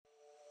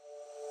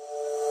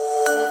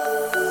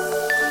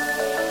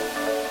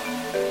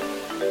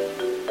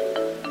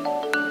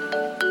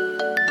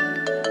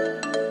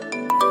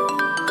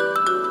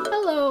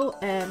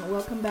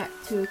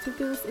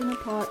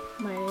Pod.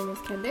 My name is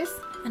Candice.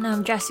 And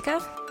I'm Jessica.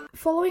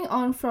 Following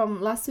on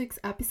from last week's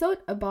episode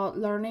about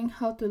learning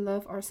how to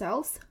love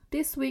ourselves,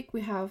 this week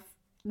we have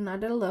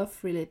another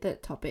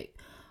love-related topic.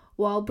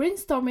 While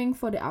brainstorming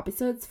for the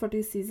episodes for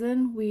this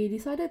season, we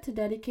decided to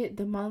dedicate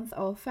the month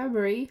of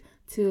February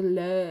to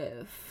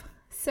love.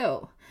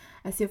 So,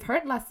 as you've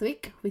heard last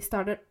week, we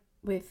started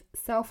with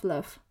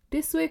self-love.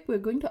 This week, we're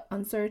going to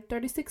answer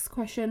 36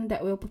 questions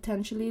that will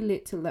potentially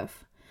lead to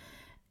love.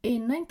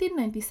 In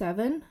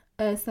 1997,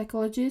 a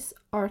psychologist,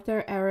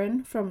 Arthur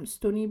Aaron from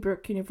Stony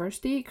Brook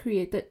University,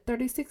 created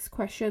 36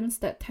 questions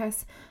that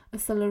test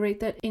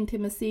accelerated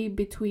intimacy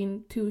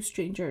between two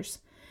strangers.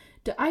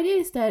 The idea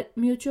is that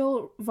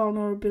mutual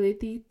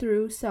vulnerability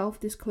through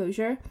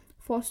self-disclosure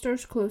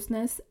fosters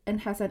closeness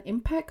and has an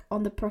impact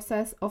on the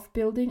process of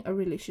building a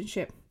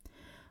relationship.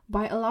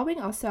 By allowing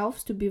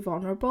ourselves to be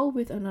vulnerable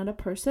with another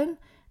person,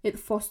 it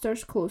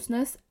fosters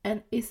closeness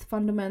and is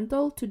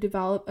fundamental to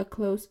develop a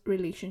close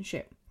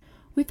relationship.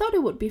 We thought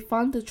it would be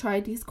fun to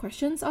try these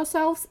questions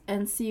ourselves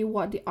and see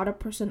what the other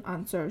person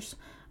answers.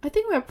 I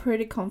think we're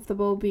pretty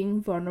comfortable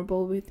being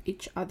vulnerable with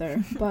each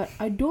other, but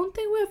I don't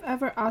think we've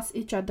ever asked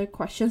each other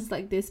questions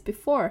like this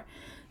before.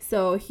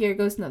 So here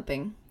goes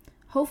nothing.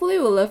 Hopefully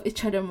we'll love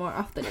each other more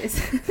after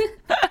this.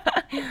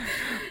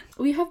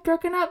 We have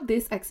broken up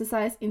this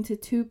exercise into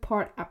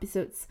two-part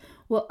episodes.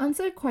 We'll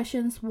answer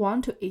questions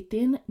 1 to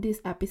 18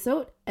 this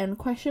episode and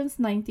questions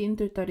 19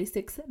 to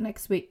 36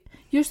 next week.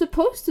 You're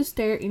supposed to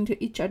stare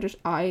into each other's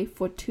eye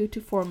for 2 to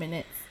 4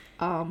 minutes.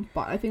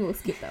 But I think we'll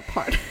skip that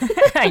part.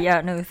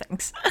 Yeah, no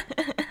thanks.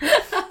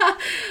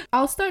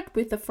 I'll start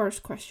with the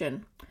first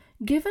question.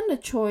 Given the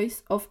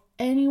choice of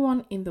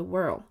anyone in the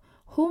world,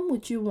 whom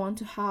would you want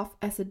to have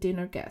as a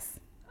dinner guest?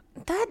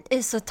 That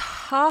is a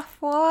tough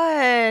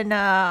one.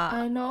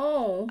 I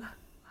know.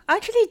 I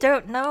actually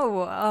don't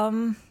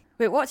know.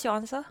 Wait, what's your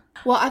answer?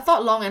 Well, I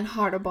thought long and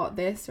hard about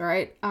this,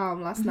 right?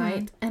 Last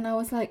night, and I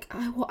was like,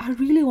 I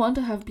really want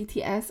to have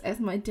BTS as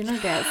my dinner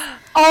guest.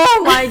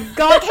 Oh my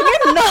god, can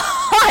you not?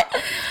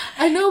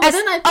 I know, but As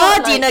then I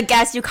thought, dinner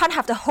guest, you can't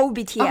have the whole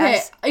BTS.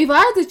 Okay, if I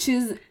had to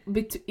choose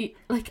between,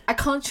 like, I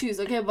can't choose,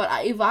 okay,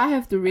 but if I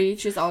have to really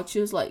choose, I'll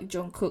choose, like,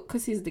 Jungkook,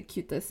 because he's the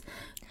cutest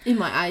in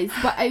my eyes.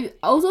 But I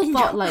also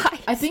thought, like,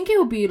 I think it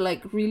would be,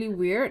 like, really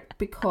weird,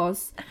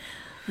 because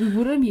we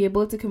wouldn't be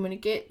able to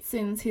communicate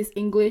since his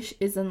English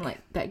isn't,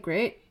 like, that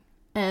great.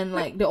 And,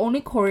 like, the only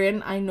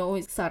Korean I know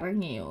is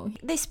Sarangeo.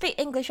 They speak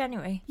English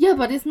anyway. Yeah,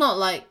 but it's not,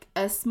 like,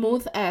 as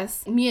smooth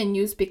as me and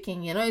you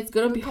speaking, you know? It's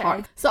gonna be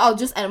hard. So I'll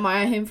just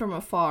admire him from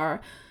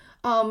afar.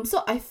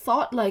 So I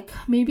thought, like,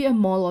 maybe a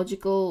more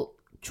logical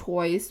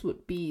choice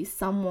would be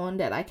someone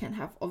that I can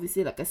have,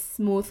 obviously, like, a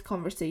smooth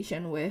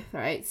conversation with,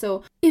 right?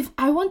 So if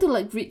I want to,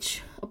 like,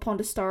 reach upon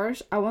the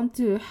stars, I want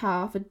to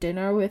have a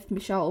dinner with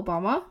Michelle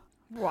Obama.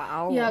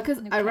 Wow. Yeah,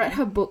 because I read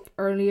her book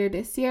earlier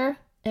this year.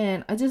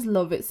 And I just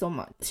love it so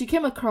much. She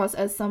came across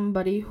as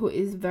somebody who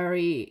is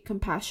very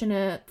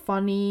compassionate,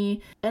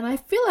 funny. And I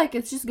feel like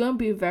it's just going to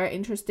be a very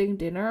interesting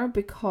dinner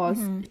because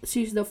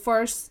she's the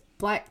first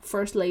black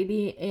first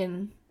lady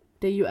in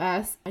the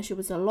US. And she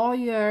was a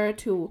lawyer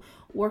to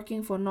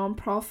working for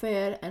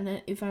non-profit and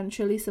then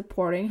eventually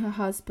supporting her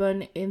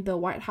husband in the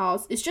White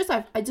House. It's just,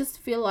 I just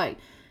feel like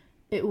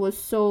it was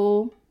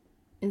so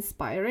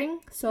inspiring.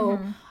 So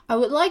I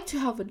would like to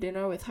have a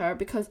dinner with her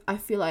because I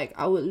feel like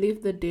I would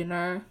leave the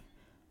dinner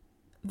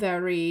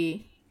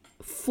very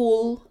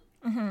full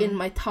in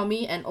my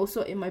tummy and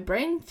also in my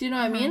brain. Do you know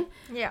what I mean?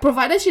 Yeah.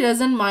 Provided she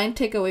doesn't mind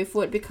takeaway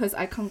food because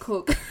I can't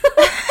cook.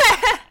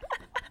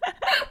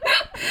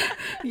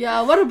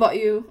 Yeah, what about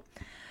you?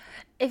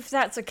 If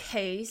that's the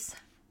case,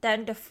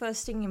 then the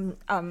first thing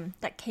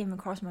that came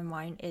across my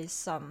mind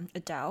is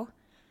Adele.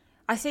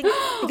 I think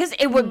because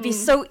it would be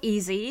so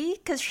easy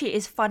because she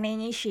is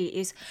funny,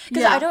 because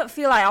I don't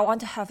feel like I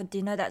want to have a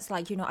dinner that's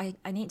like, you know,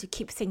 I need to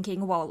keep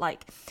thinking while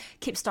like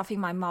keep stuffing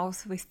my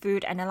mouth with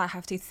food and then I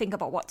have to think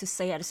about what to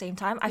say at the same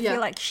time. I feel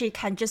like she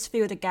can just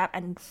fill the gap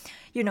and,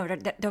 you know,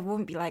 there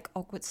won't be like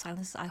awkward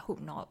silence. I hope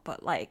not,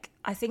 but like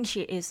I think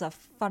she is a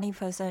funny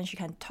person. She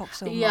can talk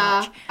so much.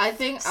 Yeah, I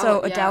think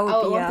so. Adele would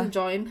I be want to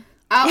join.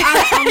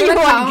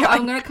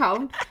 I'm gonna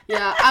count.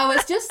 Yeah,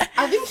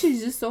 I think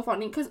she's just so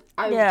funny because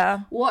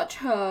I watch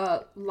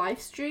her live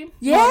stream.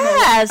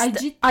 Yes,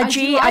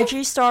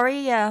 IG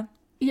story.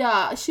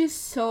 Yeah, she's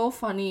so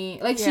funny.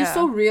 Like she's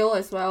so real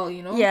as well,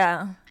 you know.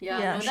 Yeah.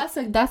 No, that's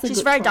a she's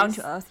good very choice. down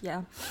to earth.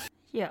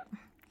 Yeah.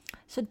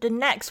 So the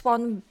next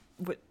one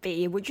would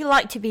be: would you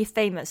like to be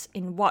famous?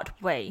 In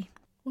what way?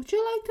 Would you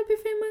like to be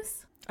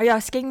famous? Are you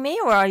asking me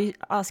or are you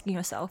asking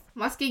yourself?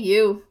 I'm asking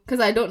you because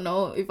I don't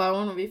know if I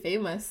want to be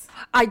famous.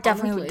 I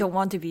definitely don't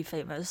want to be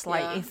famous.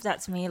 Like if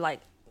that's me,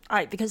 like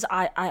because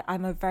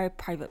I'm a very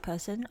private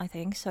person, I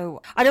think.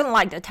 So I don't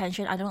like the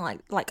attention. I don't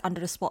like under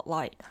the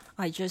spotlight.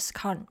 I just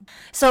can't.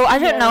 So I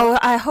don't know.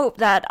 I hope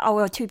that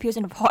our two peas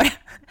in the pod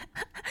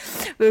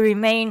will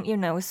remain, you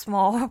know,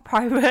 small,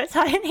 private,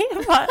 tiny.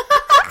 But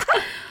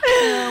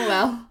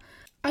well,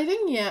 I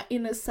think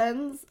in a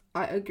sense,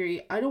 I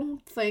agree. I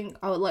don't think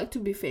I would like to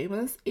be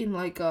famous in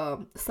like a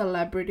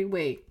celebrity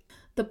way.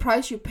 the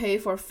price you pay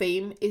for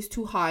fame is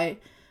too high.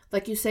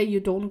 Like you say, you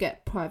don't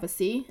get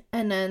privacy.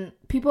 And then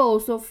people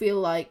also feel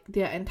like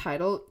they're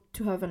entitled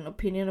to have an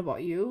opinion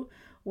about you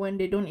when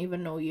they don't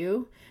even know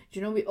you.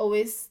 You know, we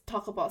always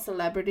talk about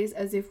celebrities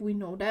as if we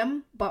know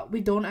them, but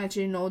we don't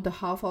actually know the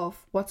half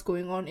of what's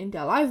going on in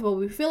their life. But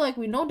we feel like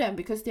we know them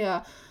because they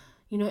are,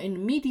 you know,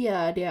 in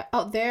media, they're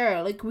out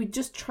there. Like, we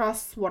just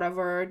trust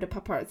whatever the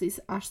paparazzis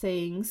are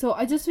saying. So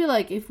I just feel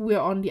like if we're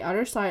on the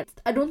other side,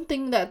 I don't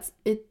think that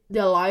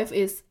their life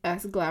is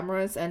as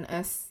glamorous and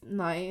as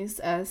nice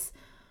as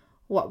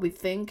what we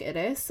think it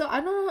is. So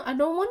I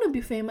don't want to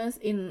be famous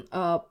in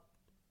a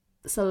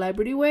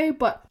celebrity way,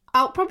 but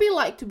I'll probably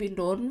like to be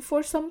known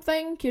for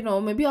something. You know,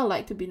 maybe I'll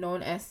like to be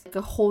known as like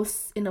a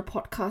host in a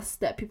podcast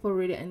that people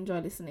really enjoy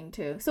listening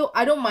to. So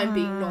I don't mind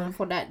being known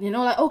for that. You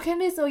know, like, oh,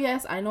 Candice, oh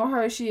yes, I know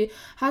her. She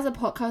has a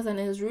podcast and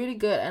it's really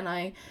good and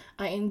I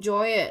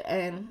enjoy it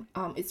and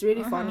it's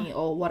really funny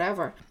or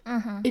whatever.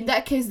 In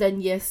that case,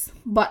 then yes.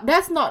 But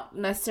that's not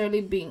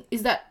necessarily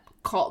is that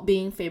called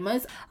being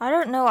famous? I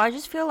don't know. I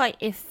just feel like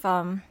if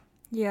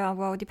yeah,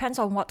 well, it depends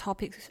on what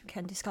topics we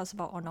can discuss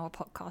about on our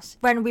podcast.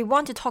 When we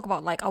want to talk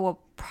about like our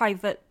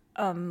private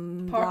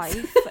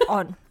life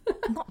on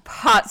not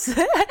parts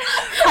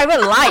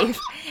private life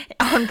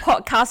on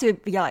podcasts,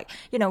 we'd be like,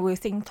 you know, we'll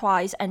think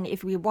twice. And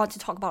if we want to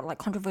talk about like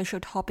controversial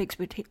topics,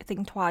 we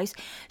think twice.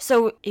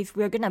 So if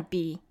we're gonna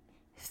be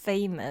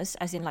famous,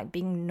 as in like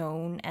being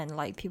known and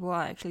like people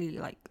are actually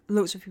like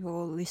loads of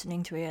people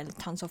listening to it and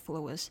tons of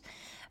followers,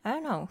 I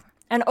don't know.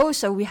 And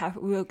also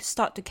we'll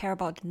start to care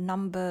about the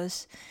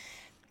numbers.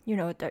 You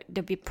know,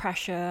 there'll be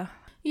pressure.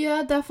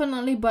 Yeah,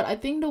 definitely. But I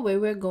think the way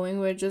we're going,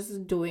 we're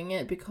just doing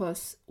it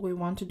because we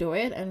want to do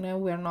it. And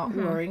then we're not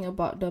worrying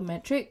about the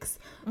metrics.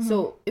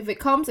 So if it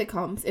comes, it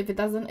comes. If it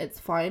doesn't, it's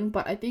fine.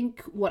 But I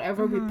think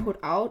whatever we put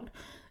out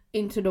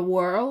into the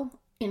world,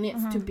 it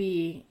needs to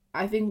be,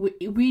 I think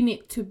we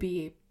need to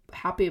be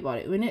happy about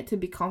it. We need to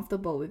be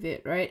comfortable with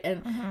it, right?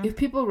 And if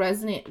people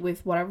resonate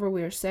with whatever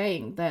we're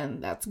saying,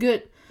 then that's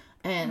good.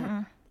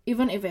 And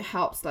even if it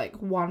helps like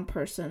one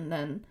person,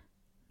 then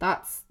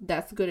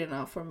that's good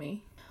enough for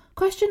me.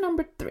 Question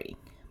number 3.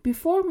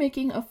 Before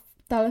making a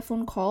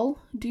telephone call,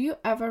 do you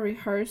ever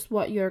rehearse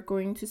what you're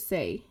going to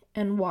say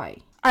and why?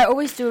 I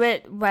always do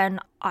it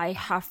when I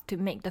have to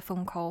make the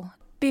phone call.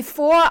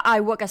 Before I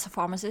work as a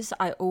pharmacist,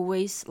 I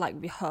always like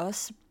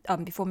rehearse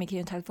before making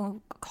a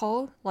telephone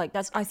call. Like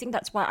I think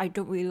that's why I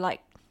don't really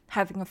like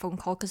having a phone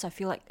call, because I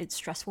feel like it's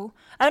stressful.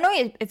 I don't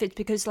know if it's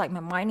because like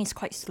my brain is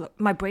quite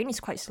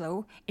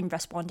slow in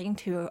responding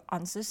to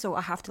answers, so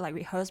I have to like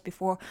rehearse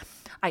before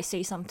I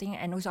say something,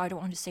 and also I don't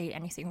want to say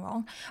anything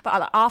wrong. But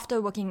like, after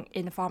working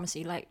in the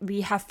pharmacy, like we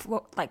have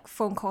like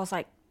phone calls,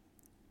 like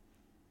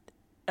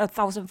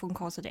 1,000 phone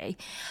calls a day.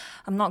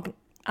 I'm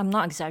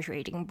not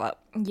exaggerating,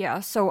 but yeah,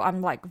 so I'm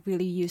like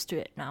really used to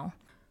it now.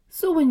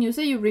 So when you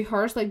say you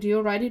rehearse, like, do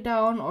you write it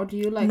down or do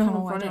you like kind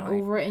of run it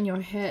over in your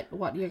head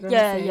what you're gonna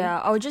say?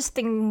 Yeah. I'll just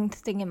think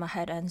in my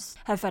head and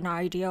have an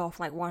idea of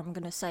like what I'm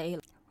gonna say.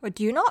 But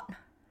do you not?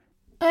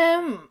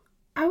 I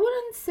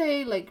wouldn't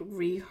say like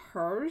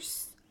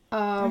rehearse.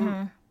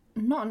 Not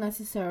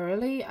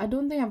necessarily. I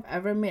don't think I've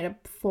ever made a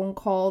phone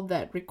call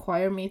that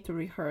required me to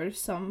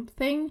rehearse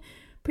something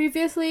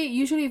previously.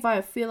 Usually if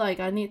I feel like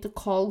I need to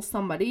call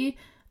somebody,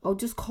 I'll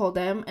just call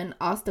them and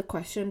ask the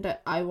question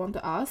that I want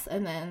to ask,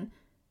 and then...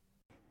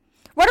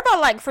 What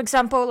about, like, for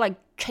example, like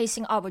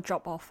chasing up a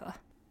job offer?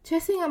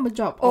 Chasing up a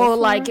job offer? Or, offer?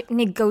 like,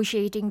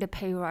 negotiating the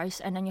pay rise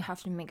and then you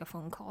have to make a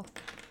phone call.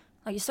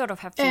 Like, you sort of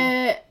have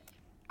to...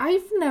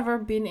 I've never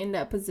been in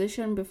that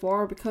position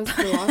before, because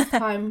the last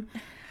time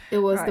it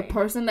was the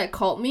person that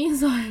called me,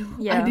 so I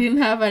didn't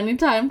have any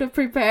time to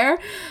prepare.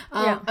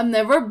 I've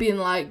never been,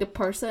 like, the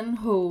person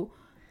who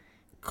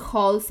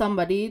calls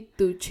somebody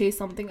to chase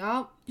something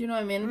up. You know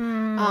what I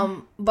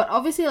mean? But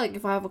obviously, like,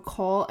 if I have a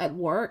call at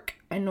work,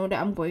 I know that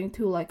I'm going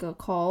to like a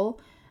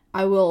call,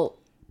 I will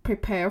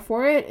prepare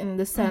for it, in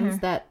the sense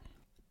that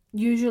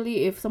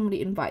usually if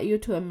somebody invite you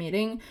to a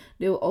meeting,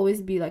 there will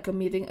always be like a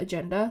meeting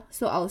agenda.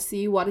 So I'll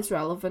see what is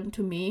relevant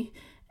to me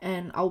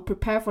and I'll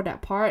prepare for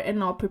that part,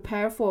 and I'll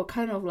prepare for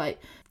kind of like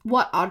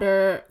what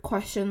other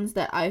questions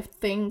that I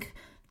think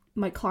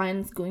my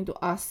client's going to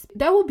ask.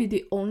 That will be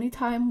the only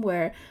time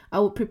where I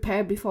will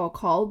prepare before a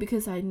call,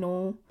 because I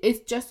know it's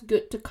just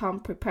good to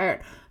come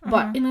prepared.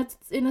 But in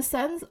a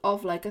sense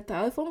of like a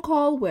telephone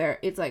call where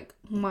it's like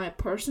my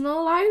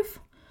personal life,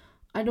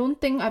 I don't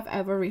think I've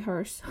ever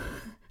rehearsed.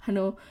 I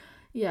know.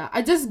 Yeah,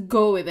 I just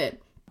go with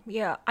it.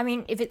 Yeah, I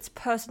mean, if it's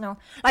personal,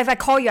 like if I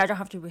call you, I don't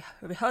have to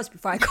rehearse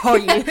before I call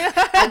you.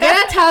 I'm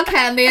gonna tell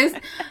Candice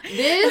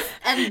this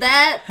and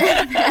that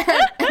and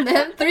that, and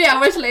then 3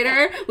 hours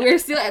later, we're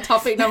still at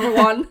topic number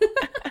 1.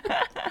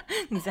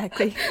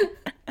 Exactly.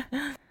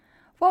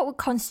 What would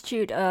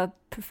constitute a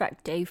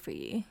perfect day for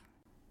you?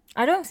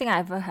 I don't think I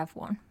ever have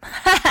one.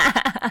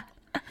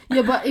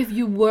 Yeah, but if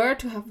you were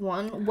to have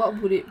one,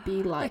 what would it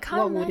be like?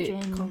 What would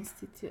it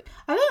constitute?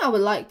 I think I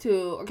would like to...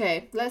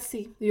 Okay, let's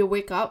see. You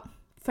wake up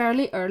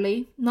fairly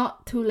early,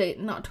 not too late,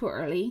 not too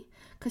early,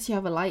 because you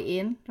have a light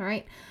in,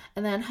 right?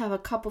 And then have a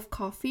cup of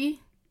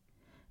coffee.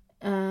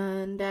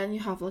 And then you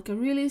have like a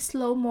really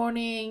slow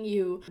morning.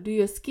 You do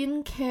your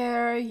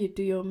skincare, you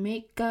do your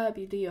makeup,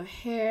 you do your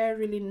hair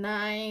really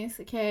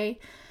nice, okay?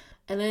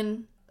 And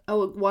then I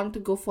would want to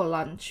go for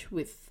lunch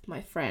with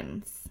my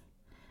friends.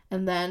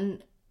 And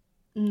then,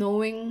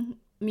 knowing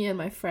me and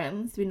my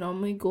friends, we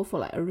normally go for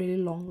like a really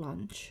long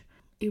lunch.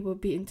 It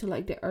would be into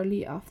like the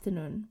early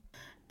afternoon.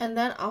 And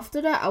then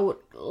after that, I would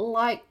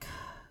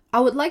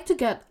like to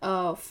get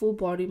a full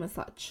body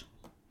massage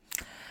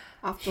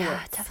afterwards.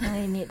 Yeah,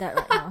 definitely need that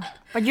right now.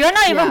 But you're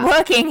not even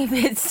working if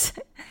it's...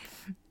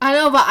 I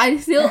know, but I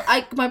still,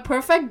 my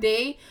perfect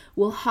day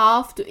will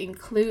have to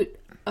include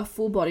a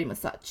full body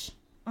massage.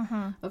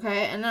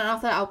 Okay, and then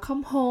after that, I'll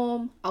come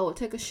home, I will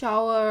take a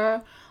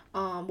shower,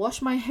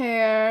 wash my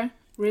hair,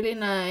 really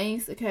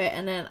nice, okay,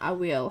 and then I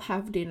will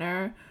have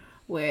dinner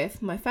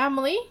with my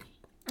family.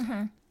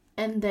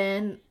 And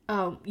then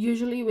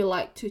usually we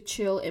like to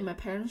chill in my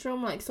parents'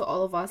 room, like, so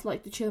all of us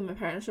like to chill in my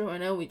parents' room,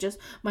 and then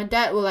my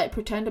dad will like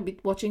pretend to be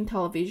watching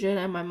television,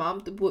 and my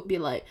mom would be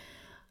like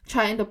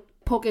trying to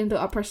poke into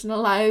our personal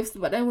lives,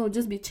 but then we'll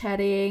just be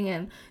chatting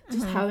and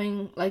just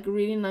having like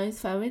really nice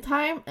family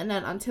time, and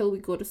then until we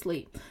go to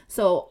sleep.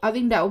 So I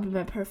think that would be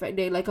my perfect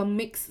day, like a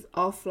mix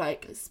of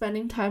like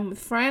spending time with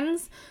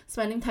friends,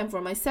 spending time for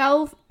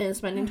myself, and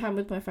spending time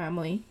with my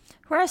family.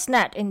 Where's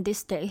Nat in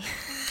this day?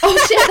 Oh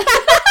shit.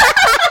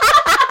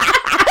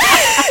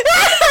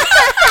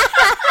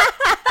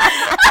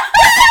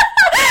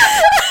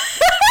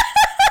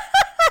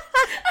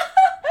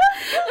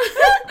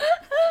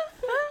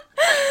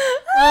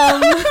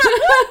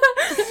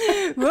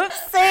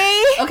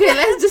 Whoopsie. Okay,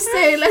 let's just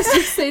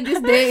say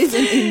this day is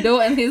in Indo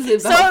and he's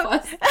in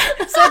Belfast.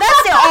 So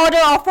that's the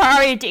order of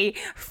priority.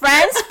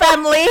 Friends,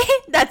 family,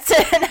 that's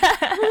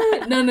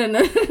it.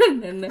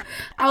 No.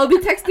 I'll be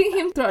texting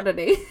him throughout the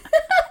day.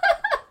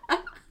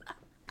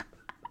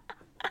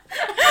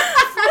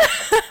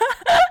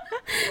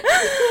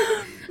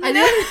 I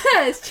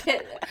didn't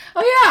shit.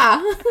 Oh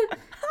yeah.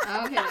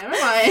 Okay, never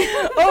mind.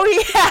 Oh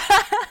yeah.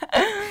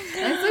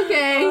 It's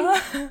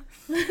okay.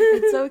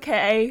 It's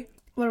okay.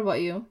 What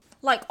about you?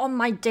 Like on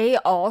my day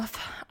off,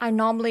 I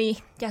normally,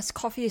 yes,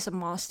 coffee is a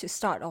must to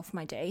start off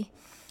my day.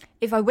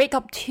 If I wake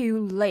up too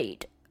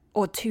late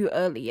or too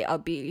early, I'll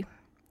be,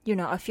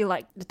 I feel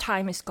like the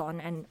time is gone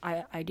and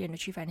I didn't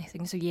achieve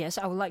anything. So yes,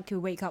 I would like to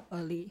wake up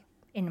early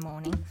in the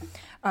morning.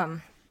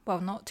 Well,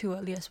 not too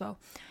early as well.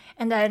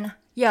 And then,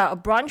 a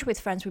brunch with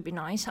friends would be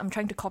nice. I'm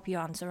trying to copy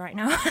your answer right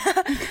now.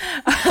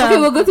 Okay,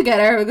 we'll go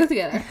together.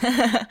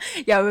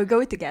 Yeah, we'll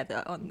go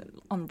together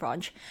on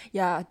brunch.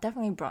 Yeah,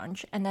 definitely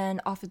brunch. And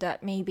then after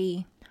that,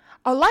 maybe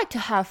I'd like to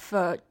have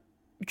a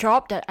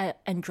job that I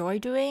enjoy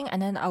doing,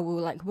 and then I will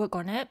like work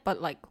on it,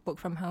 but like work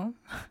from home.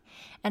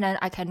 And then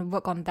I can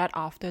work on that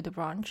after the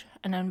brunch.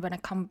 And then when I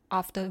come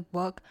after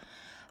work,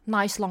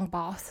 nice long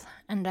bath.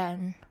 And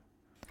then...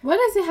 Why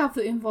does it have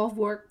to involve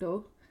work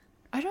though?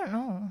 I don't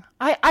know.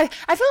 I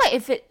feel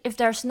like if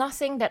there's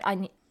nothing that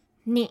I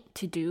need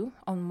to do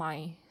on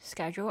my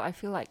schedule, I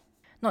feel like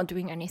not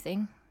doing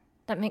anything.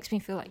 That makes me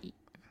feel like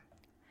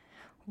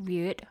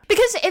weird.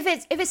 Because if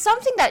it's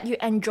something that you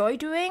enjoy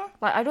doing,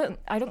 like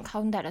I don't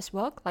count that as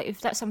work. Like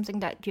if that's something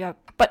that you have,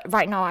 but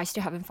right now I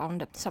still haven't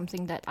found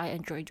something that I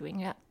enjoy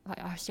doing yet.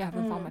 Like I still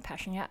haven't found my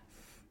passion yet.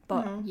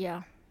 But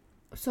yeah.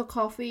 So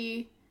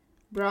coffee,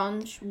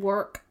 brunch,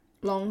 work,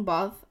 long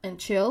bath, and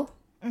chill.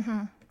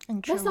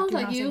 And that sounds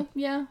like you.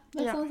 Yeah,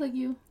 that sounds like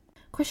you.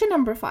 Question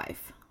number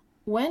 5.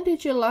 When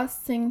did you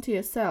last sing to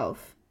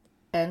yourself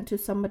and to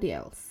somebody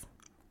else?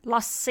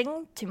 Last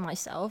sing to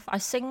myself? I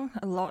sing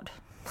a lot.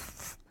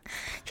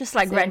 Just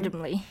like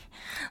randomly.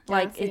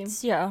 Like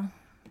it's,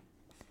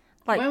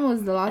 Like when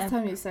was the last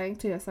time you sang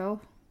to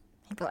yourself?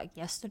 Maybe like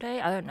yesterday?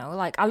 I don't know.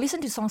 Like I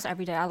listen to songs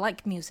every day. I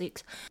like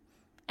music.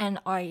 And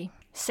I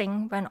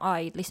sing when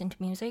I listen to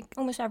music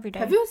almost every day.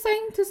 Have you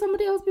sang to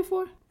somebody else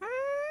before?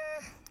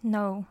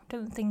 No,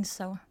 don't think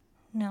so.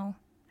 No.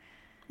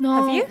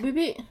 No, have you?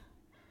 Maybe.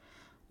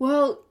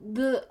 Well,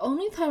 the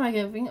only time I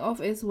can think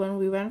of is when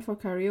we went for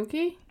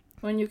karaoke.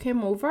 When you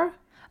came over.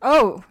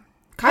 Oh.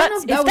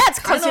 If that's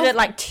considered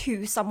like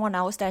to someone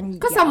else, then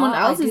because someone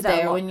else is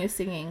there when you're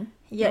singing.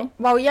 Yeah. No?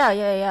 Well,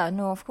 yeah.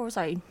 No, of course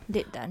I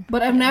did then.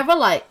 But I've never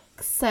like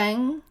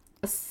sang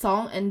a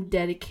song and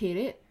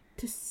dedicated it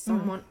to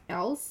someone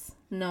else.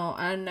 No,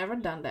 I've never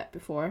done that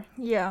before.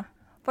 Yeah.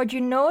 But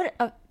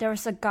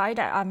there's a guy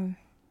that I'm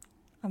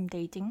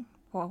dating.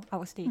 Well, I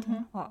was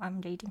dating. Or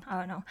I'm dating. I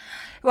don't know.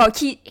 Well,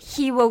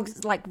 he will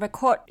like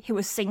record. He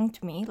will sing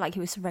to me. Like he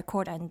will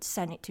record and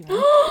send it to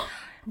me.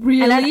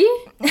 Really?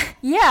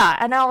 Yeah.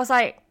 And I was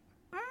like,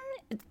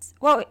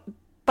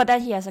 but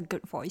then he has a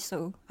good voice,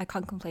 so I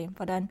can't complain.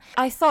 But then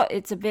I thought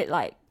it's a bit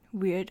like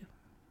weird.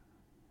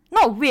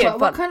 Not weird, but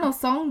what kind of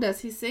song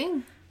does he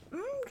sing?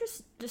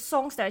 Just the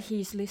songs that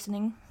he's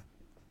listening.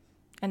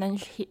 And then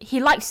he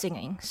likes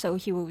singing, so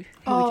he will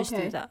just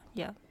do that.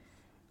 Yeah.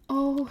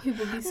 Oh, it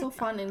would be so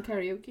fun in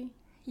karaoke.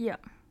 Yeah.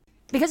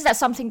 Because that's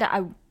something that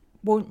I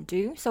won't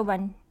do. So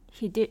when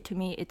he did to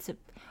me,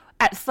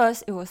 at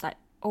first it was like,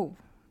 oh,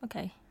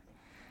 okay.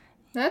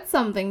 That's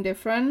something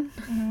different.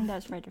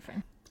 That's very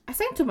different. I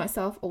sang to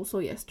myself also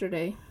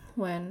yesterday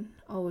when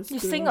I was You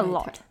doing sing a my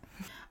lot.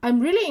 I'm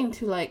really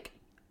into like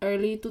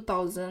early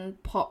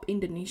 2000 pop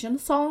Indonesian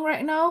song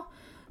right now.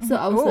 So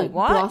I was like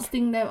what?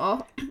 blasting them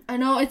off. I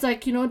know it's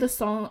like, you know, the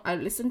song I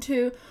listened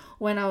to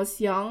when I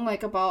was young,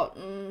 like about,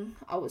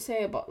 I would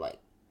say about like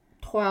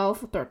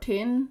 12 or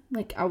 13.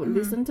 Like I would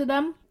listen to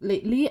them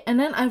lately. And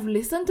then I've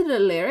listened to the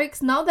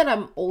lyrics. Now that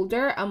I'm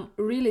older, I'm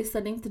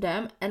re-listening to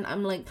them. And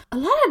I'm like, a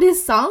lot of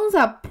these songs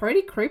are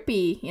pretty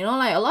creepy. You know,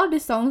 like a lot of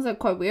these songs are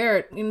quite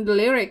weird in the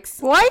lyrics.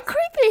 Why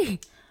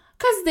creepy?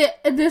 Because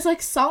there's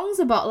like songs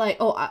about like,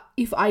 oh,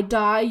 if I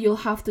die, you'll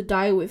have to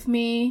die with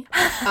me.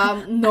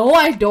 No,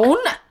 I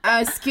don't.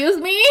 Excuse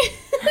me.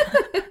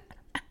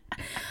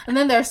 And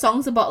then there are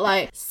songs about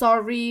like,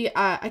 sorry,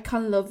 I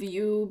can't love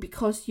you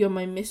because you're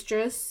my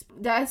mistress.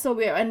 That's so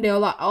weird. And they're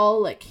like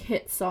all like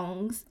hit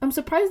songs. I'm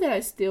surprised that I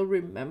still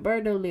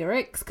remember the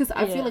lyrics because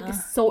I feel like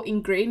it's so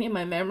ingrained in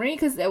my memory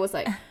because that was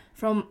like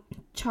from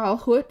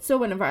childhood. So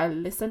whenever I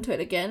listen to it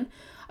again,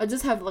 I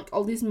just have like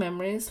all these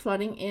memories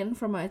flooding in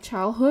from my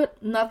childhood.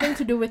 Nothing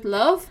to do with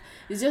love.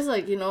 It's just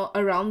like, you know,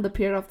 around the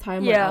period of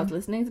time when I was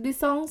listening to these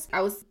songs,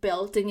 I was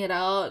belting it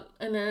out.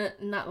 And then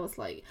Nat was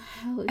like,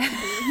 hell is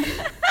she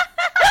doing?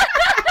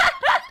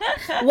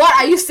 What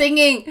are you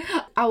singing?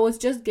 I was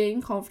just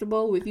getting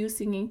comfortable with you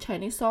singing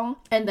Chinese song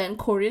and then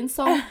Korean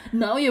song.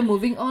 Now you're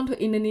moving on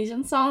to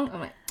Indonesian song.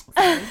 I'm like,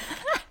 sorry.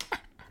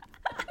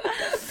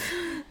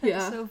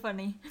 That's so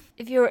funny.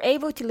 If you were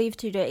able to live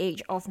to the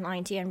age of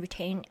 90 and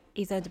retain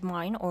either the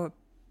mind or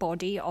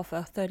body of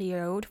a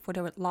 30-year-old for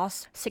the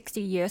last 60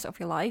 years of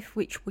your life,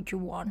 which would you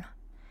want?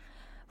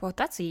 Well,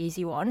 that's the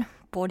easy one.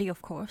 Body,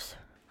 of course.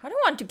 I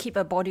don't want to keep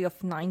a body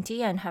of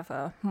 90 and have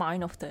a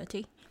mind of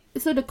 30.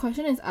 So the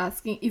question is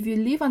asking, if you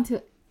live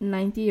until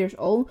 90 years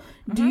old,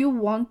 do you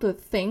want to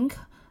think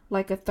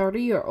like a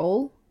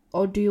 30-year-old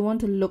or do you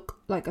want to look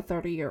like a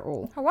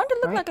 30-year-old? I want to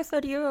look like a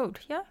 30-year-old,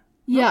 yeah.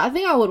 Yeah, I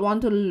think I would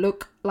want to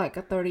look like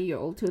a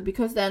 30-year-old too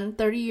because then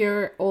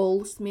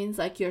 30-year-olds means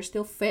like you're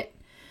still fit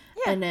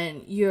and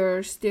then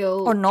you're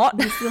still... Or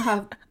not. You still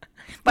have...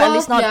 But at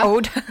least not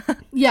old.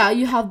 Yeah,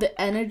 you have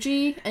the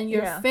energy and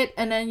you're fit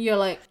and then you're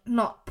like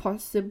not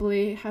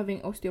possibly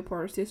having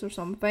osteoporosis or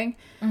something.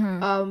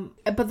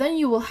 But then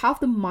you will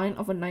have the mind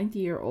of a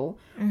 90-year-old,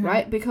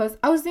 right? Because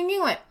I was thinking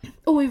like,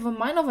 oh, with a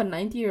mind of a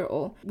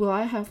 90-year-old, will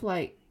I have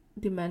like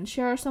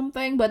dementia or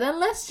something? But then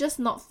let's just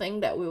not think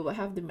that we will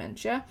have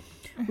dementia.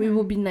 We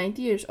will be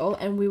 90 years old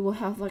and we will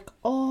have like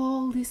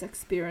all these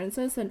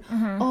experiences and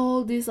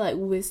all this like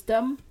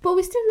wisdom, but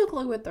we still look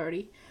like we're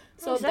 30.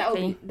 So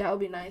exactly. that would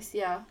be nice,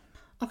 yeah.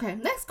 Okay,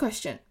 next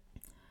question.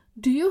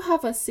 Do you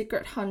have a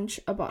secret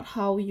hunch about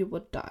how you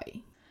would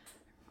die?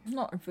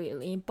 Not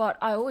really, but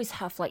I always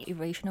have like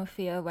irrational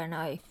fear when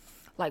I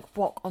like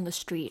walk on the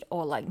street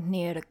or like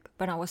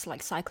when I was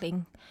like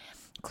cycling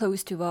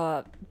close to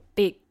a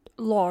big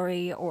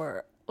lorry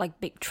or like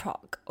big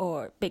truck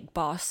or big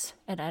bus,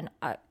 and then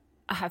I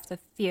have the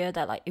fear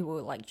that like it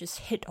will like just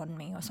hit on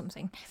me or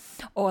something.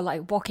 Or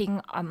like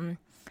walking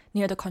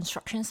near the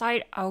construction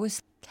site, I always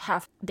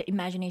have the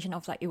imagination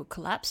of like it would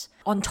collapse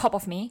on top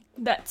of me.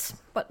 But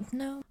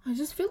no. I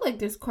just feel like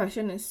this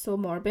question is so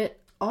morbid.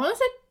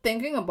 Honestly,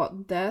 thinking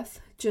about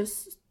death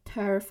just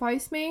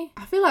terrifies me.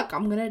 I feel like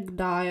I'm gonna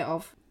die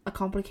of a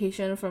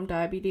complication from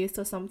diabetes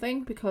or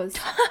something because...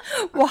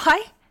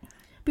 Why?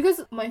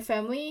 Because my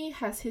family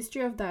has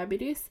history of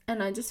diabetes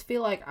and I just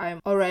feel like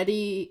I'm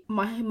already...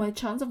 My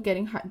chance of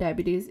getting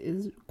diabetes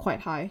is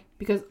quite high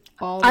because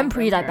I'm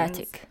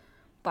pre-diabetic,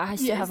 but I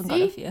still haven't got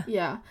a fear.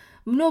 Yeah.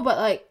 No, but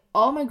like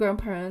all my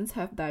grandparents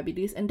have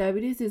diabetes and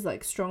diabetes is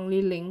like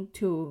strongly linked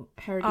to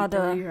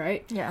hereditary,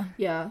 right? Yeah.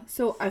 Yeah.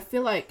 So I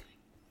feel like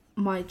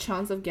my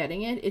chance of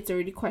getting it's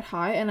already quite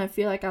high and I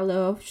feel like I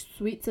love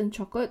sweets and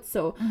chocolates.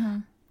 So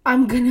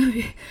I'm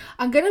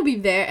gonna be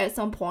there at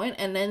some point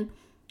and then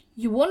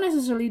you won't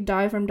necessarily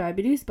die from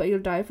diabetes, but you'll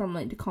die from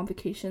like the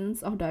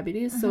complications of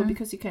diabetes. So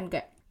because you can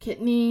get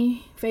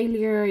kidney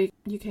failure,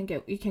 you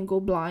can go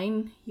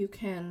blind, you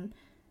can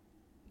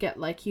get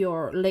like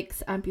your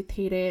legs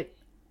amputated,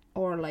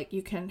 or like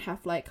you can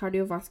have like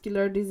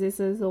cardiovascular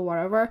diseases or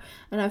whatever.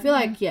 And I feel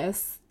like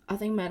yes, I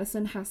think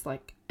medicine has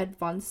like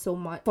advanced so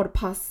much for the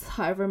past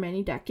however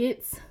many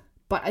decades,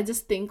 but I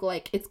just think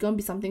like it's gonna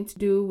be something to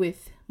do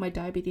with my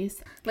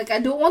diabetes. Like I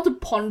don't want to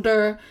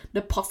ponder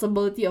the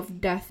possibility of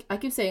death. I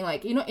keep saying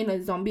like, you know, in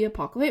a zombie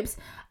apocalypse,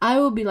 I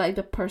will be like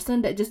the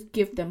person that just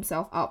give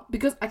themselves up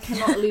because I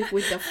cannot live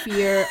with the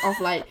fear of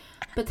like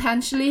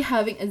potentially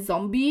having a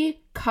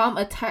zombie come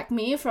attack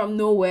me from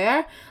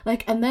nowhere,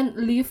 like, and then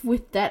live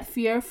with that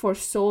fear for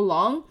so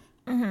long.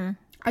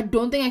 I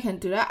don't think I can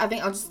do that. I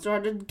think I'll just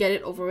rather get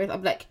it over with.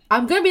 I'm like,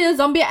 I'm gonna be the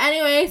zombie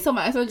anyway, so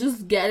might as well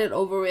just get it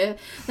over with.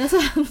 That's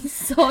why I'm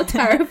so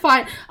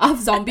terrified of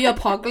zombie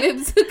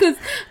apocalypse because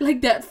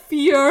like that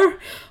fear,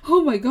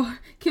 oh my god,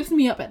 keeps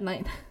me up at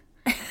night.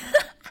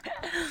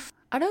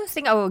 I don't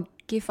think I will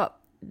give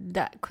up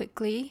that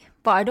quickly,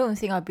 but I don't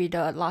think I'll be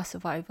the last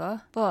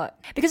survivor. But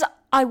because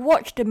I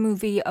watched the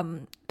movie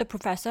The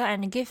Professor,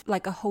 and it gives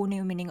like a whole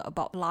new meaning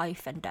about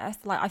life and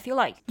death. Like I feel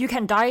like you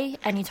can die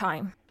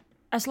anytime.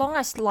 As long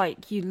as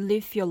like you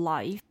live your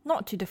life,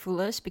 not to the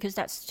fullest because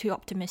that's too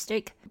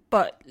optimistic,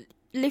 but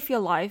live your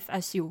life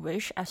as you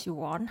wish, as you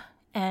want,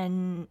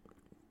 and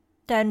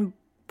then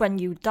when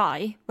you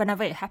die,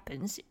 whenever it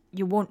happens,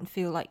 you won't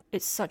feel like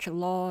it's such a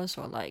loss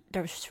or like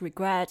there's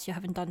regrets, you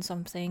haven't done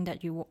something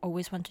that you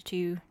always wanted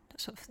to, that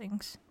sort of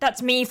things.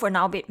 That's me for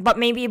now, but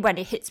maybe when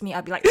it hits me,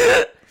 I'll be like,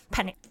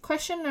 panic.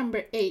 Question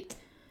number 8.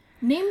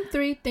 Name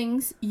 3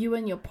 things you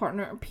and your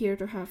partner appear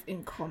to have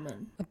in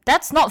common.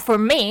 That's not for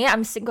me.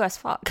 I'm single as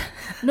fuck.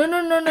 No.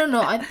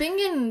 I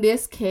think in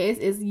this case,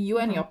 it's you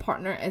and your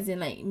partner, as in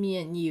like me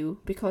and you,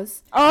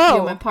 because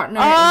you're my partner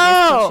in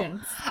this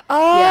question.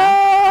 Oh.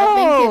 Yeah, I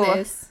think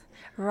it is.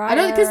 Right. I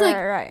don't, because like,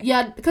 right.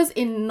 yeah, because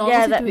in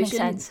normal that makes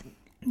situations, sense.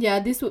 yeah,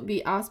 this would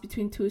be us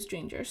between 2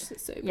 strangers,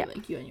 so it'd be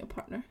like you and your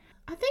partner.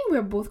 I think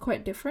we're both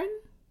quite different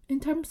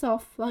in terms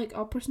of like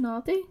our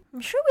personality.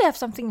 I'm sure we have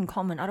something in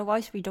common.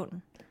 Otherwise, we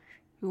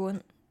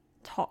won't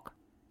talk.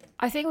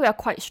 I think we are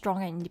quite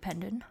strong and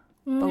independent,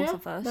 both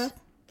of us.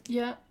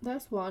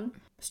 That's one.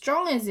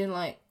 Strong as in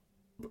like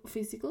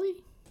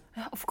physically?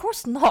 Of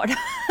course not.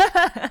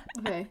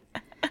 Okay.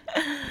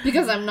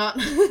 Because I'm not.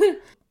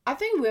 I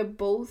think we're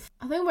both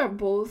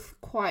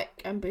quite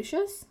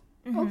ambitious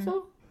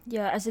also.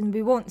 Yeah, as in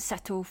we won't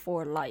settle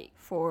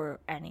for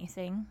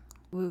anything.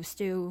 We're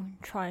still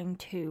trying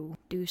to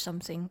do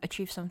something,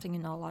 achieve something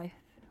in our life,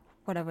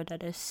 whatever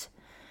that is.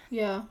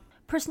 Yeah.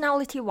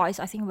 Personality-wise,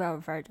 I think we are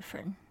very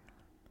different.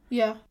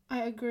 Yeah,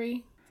 I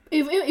agree.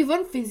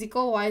 Even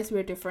physical-wise,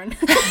 we're different.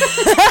 Do you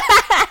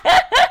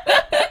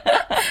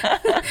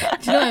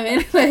know what I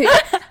mean? Like,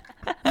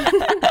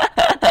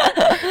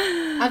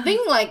 I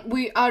think like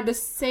we are the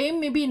same,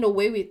 maybe in the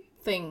way we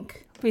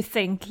think. We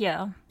think,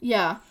 yeah.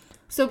 Yeah.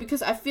 So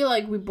because I feel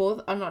like we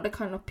both are not the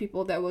kind of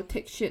people that will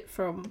take shit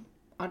from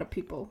other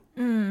people.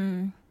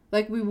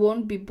 Like we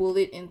won't be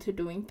bullied into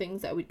doing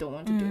things that we don't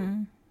want to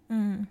do.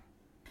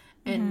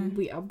 And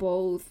we are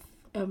both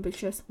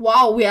ambitious.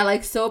 Wow, we are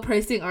like so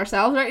praising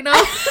ourselves right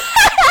now.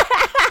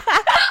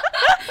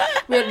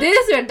 We're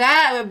this, we're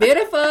that, we're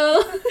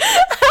beautiful.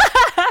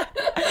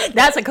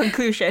 That's a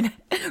conclusion.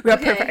 We're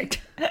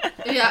perfect.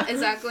 Yeah,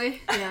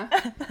 exactly. Yeah,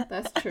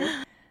 that's true.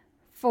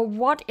 For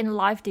what in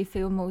life do you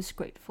feel most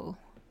grateful?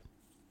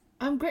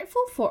 I'm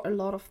grateful for a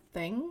lot of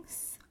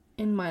things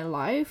in my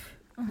life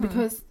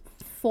because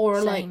for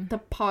like the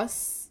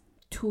past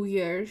 2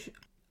 years,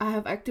 I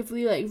have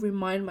actively like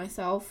remind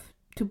myself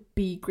to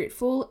be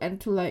grateful and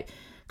to like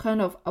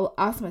kind of, I'll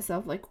ask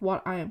myself like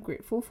what I am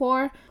grateful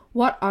for.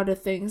 What are the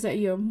things that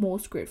you're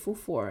most grateful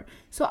for?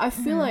 So I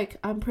feel like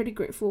I'm pretty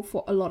grateful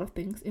for a lot of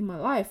things in my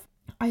life.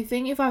 I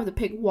think if I have to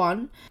pick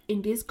one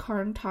in this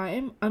current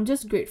time, I'm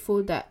just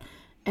grateful that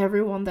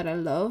everyone that I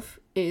love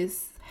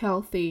is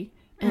healthy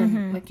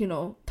and like, you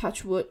know,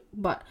 touch wood,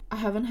 but I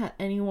haven't had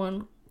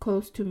anyone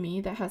close to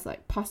me that has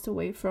like passed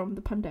away from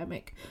the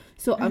pandemic.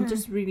 So I'm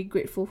just really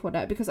grateful for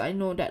that because I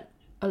know that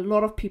a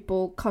lot of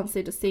people can't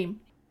say the same.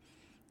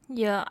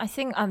 Yeah, I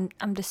think I'm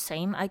the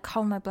same. I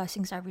count my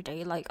blessings every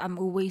day. Like I'm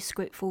always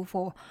grateful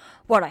for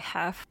what I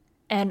have.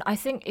 And I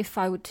think if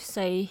I would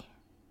say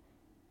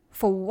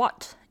for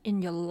what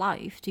in your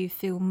life do you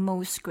feel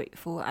most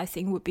grateful, I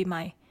think would be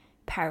my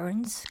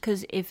parents,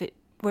 because if it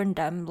weren't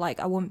them,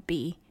 like I wouldn't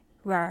be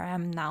where I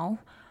am now.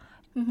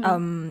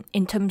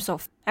 In terms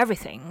of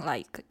everything,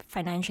 like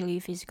financially,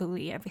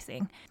 physically,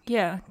 everything.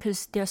 Yeah,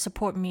 because their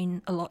support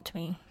mean a lot to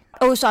me.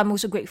 Also, I'm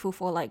also grateful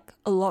for like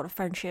a lot of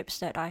friendships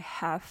that I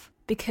have,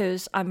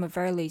 because I'm a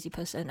very lazy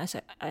person,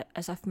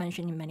 as I've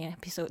mentioned in many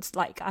episodes.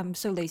 Like I'm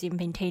so lazy in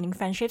maintaining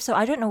friendships, so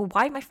I don't know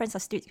why my friends are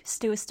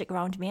still stick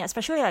around me,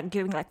 especially like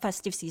during like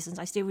festive seasons.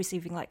 I still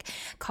receiving like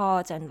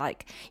cards and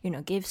like, you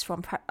know, gifts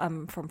from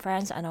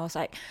friends, and I was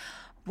like,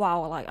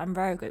 wow, like I'm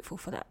very grateful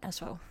for that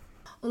as well.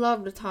 A lot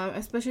of the time,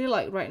 especially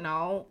like right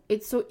now,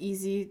 it's so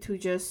easy to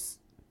just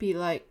be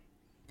like,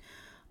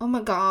 oh my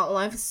god,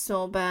 life is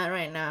so bad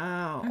right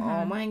now.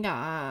 Oh my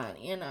god,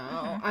 you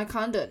know, I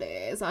can't do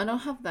this. I don't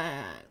have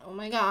that. Oh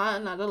my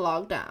god, another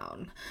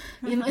lockdown.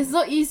 You know, it's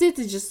so easy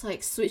to just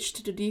like switch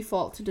to the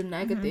default, to the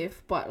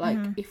negative. But like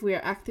if we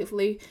are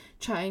actively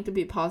trying to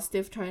be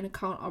positive, trying to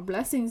count our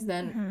blessings,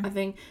 then I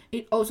think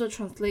it also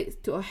translates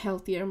to a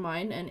healthier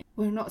mind and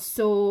we're not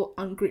so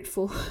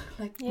ungrateful.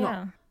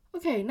 Not.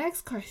 Okay,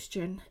 next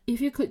question.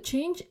 If you could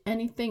change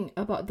anything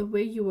about the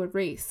way you were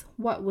raised,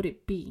 what would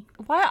it be?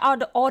 Why are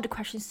all the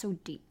questions so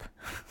deep?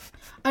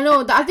 I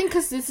know, I think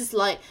because this is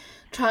like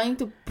trying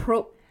to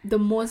probe the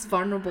most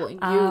vulnerable in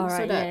you,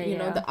 so that, you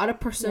know, the other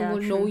person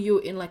will know you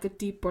in like a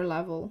deeper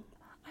level.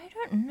 I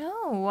don't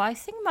know. I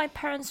think my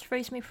parents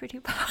raised me pretty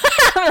well.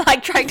 I'm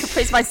like trying to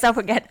praise myself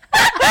again.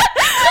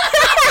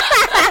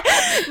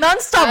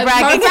 Non-stop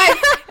bragging.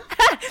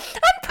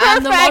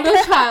 I'm the model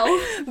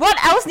child.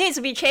 What else needs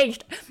to be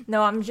changed?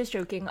 No, I'm just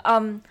joking.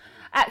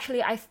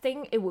 Actually, I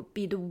think it would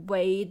be the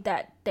way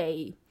that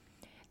they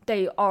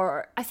they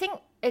are, I think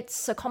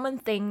it's a common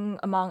thing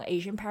among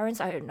Asian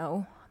parents. I don't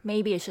know.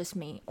 Maybe it's just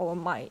me or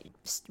my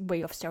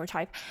way of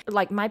stereotype.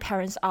 Like, my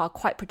parents are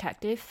quite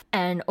protective,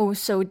 and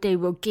also they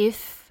will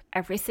give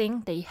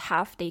everything they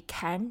have, they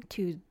can,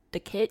 to the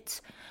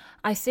kids.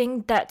 I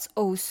think that's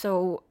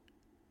also,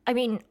 I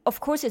mean, of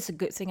course it's a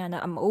good thing, and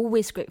I'm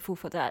always grateful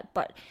for that.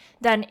 But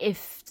then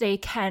if they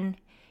can,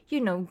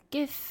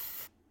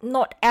 give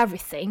not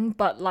everything,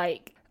 but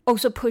like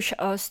also push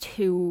us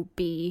to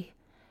be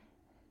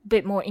a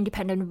bit more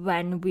independent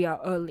when we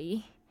are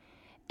early,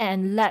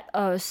 and let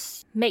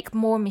us make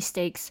more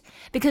mistakes.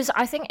 Because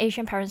I think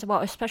Asian parents,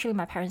 well, especially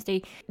my parents,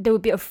 they will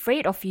be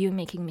afraid of you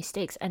making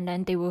mistakes, and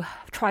then they will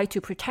try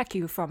to protect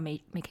you from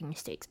making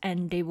mistakes,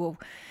 and they will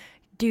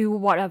do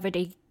whatever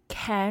they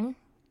can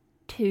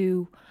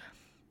to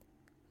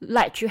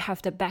let you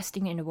have the best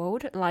thing in the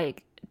world,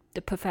 like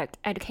the perfect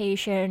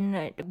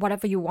education,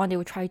 whatever you want. They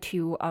will try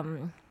to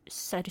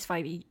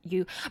satisfy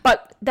you.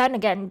 But then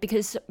again,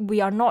 because we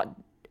are not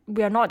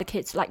the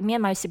kids, like me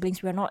and my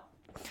siblings, we are not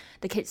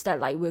the kids that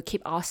like will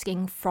keep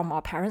asking from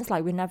our parents.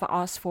 Like, we never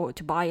ask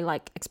to buy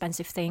like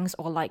expensive things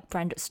or like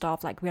branded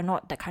stuff. Like, we're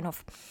not that kind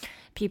of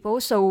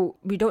people, so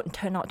we don't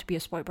turn out to be a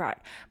spoiled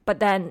brat. But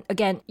then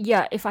again,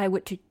 yeah, if I were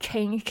to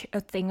change a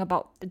thing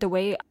about the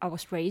way I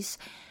was raised,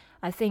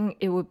 I think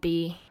it would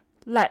be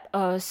let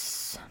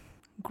us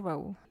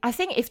grow. I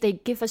think if they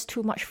give us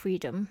too much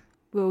freedom,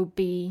 we'll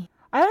be,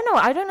 I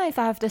don't know if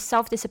I have the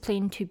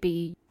self-discipline to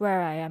be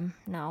where I am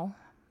now.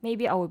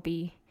 Maybe I would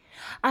be,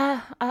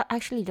 I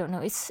actually don't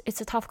know. It's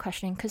a tough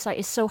question, because like,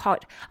 it's so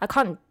hard. I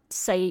can't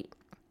say,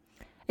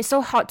 it's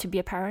so hard to be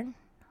a parent.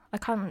 I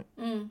can't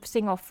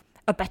think of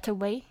a better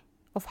way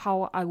of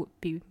how I would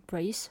be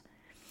raised.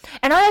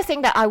 Another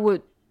thing that I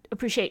would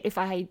appreciate if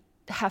I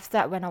have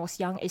that when I was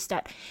young is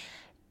that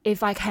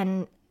if I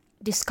can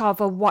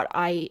discover what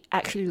I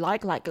actually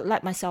like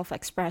let myself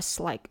express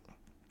like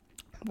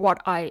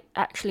what I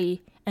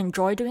actually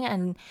enjoy doing,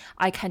 and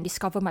I can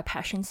discover my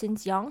passion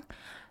since young.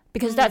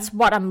 Because that's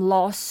what I'm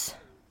lost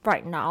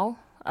right now.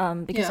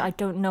 Because I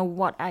don't know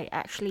what I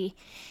actually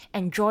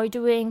enjoy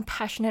doing,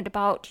 passionate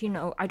about.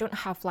 I don't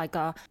have like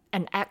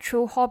an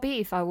actual hobby,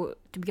 if I were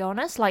to be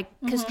honest. Like,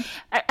 because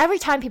every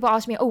time people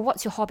ask me, "Oh,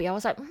 what's your hobby?" I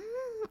was like,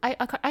 I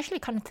actually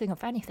can't think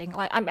of anything.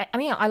 Like, I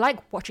mean, I like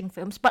watching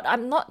films, but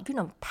I'm not,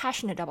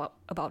 passionate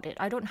about it.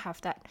 I don't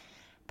have that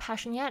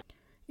passion yet.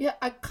 Yeah,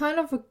 I kind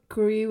of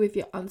agree with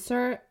your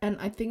answer, and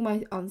I think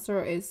my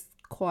answer is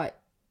quite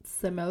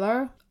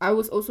similar. I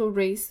was also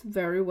raised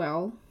very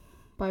well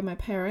by my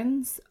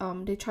parents.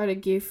 They try to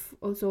give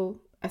also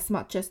as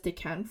much as they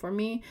can for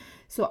me,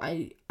 so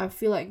I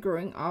feel like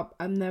growing up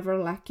I'm never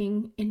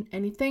lacking in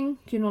anything,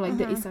 like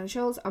the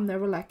essentials, I'm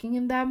never lacking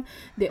in them.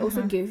 They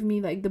also gave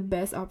me like the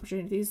best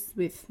opportunities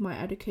with my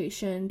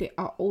education. They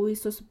are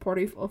always so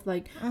supportive of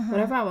like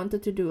whatever I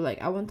wanted to do.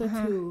 Like, I wanted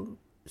to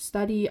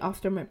study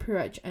after my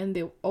pre-reg, and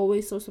they're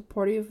always so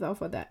supportive of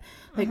that.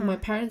 Like, my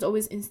parents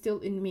always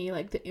instilled in me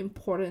like the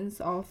importance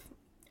of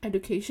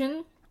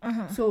education.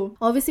 So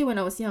obviously when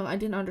I was young I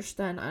didn't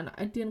understand, and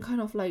I didn't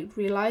kind of like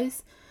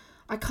realize,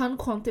 I can't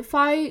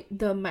quantify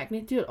the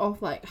magnitude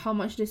of like how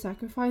much they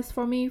sacrificed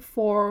for me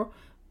for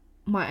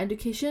my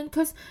education.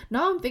 Because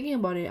now I'm thinking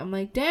about it, I'm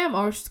like, damn,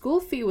 our school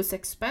fee was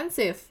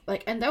expensive,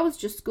 like, and that was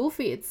just school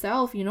fee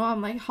itself.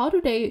 I'm like, how do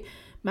they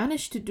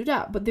manage to do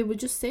that? But they were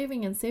just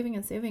saving and saving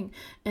and saving.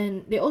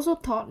 And they also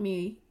taught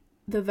me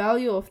the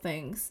value of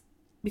things,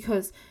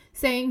 because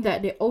saying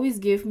that they always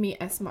give me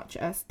as much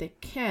as they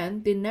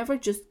can, they never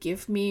just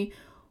give me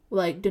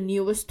like the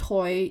newest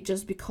toy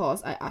just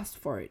because I asked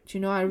for it.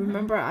 I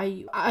remember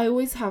I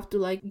always have to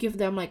like give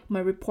them like my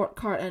report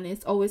card, and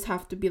it's always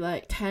have to be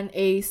like 10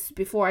 A's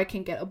before I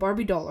can get a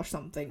Barbie doll or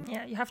something.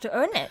 Yeah, you have to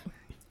earn it.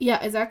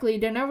 Yeah, exactly.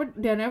 They're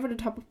never the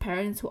type of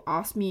parents who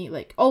ask me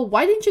like, oh,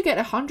 why didn't you get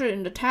 100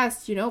 in the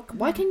test?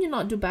 Why can you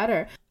not do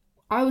better?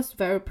 I was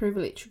very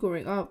privileged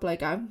growing up.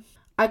 Like,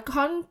 I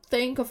can't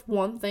think of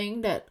one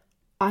thing that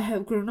I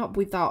have grown up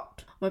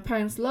without. My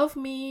parents love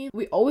me.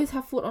 We always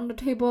have food on the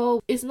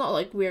table. It's not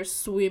like we're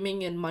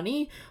swimming in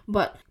money,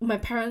 but my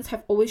parents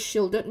have always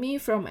shielded me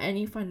from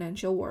any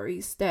financial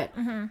worries that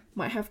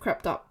might have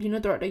crept up,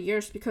 throughout the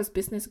years, because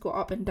business go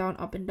up and down,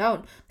 up and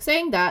down.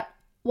 Saying that,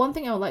 one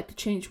thing I would like to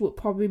change would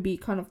probably be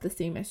kind of the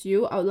same as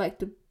you. I would like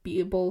to be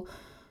able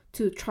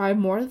to try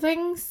more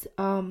things,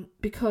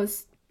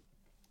 because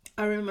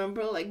I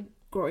remember like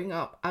growing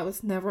up, I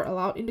was never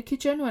allowed in the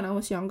kitchen when I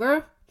was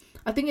younger.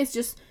 I think it's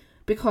just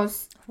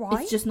because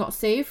it's just not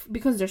safe,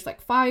 because there's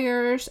like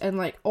fires and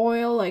like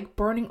oil, like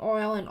burning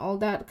oil and all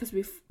that, because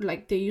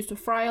they used to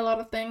fry a lot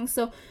of things.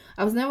 So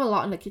I was never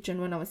allowed in the kitchen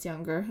when I was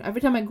younger.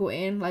 Every time I go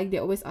in, like, they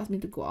always ask me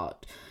to go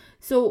out.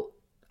 So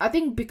I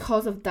think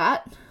because of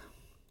that,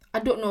 I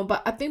don't know,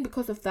 but I think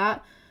because of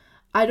that,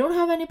 I don't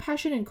have any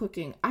passion in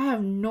cooking. I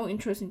have no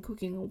interest in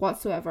cooking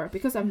whatsoever,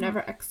 because I'm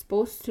never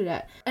exposed to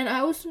that. And I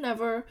also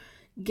never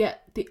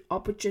get the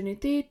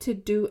opportunity to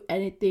do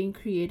anything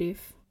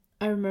creative.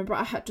 I remember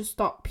I had to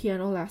stop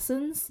piano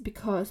lessons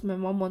because my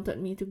mom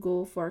wanted me to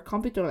go for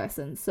computer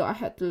lessons. So I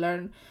had to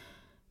learn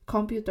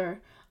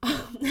computer.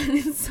 And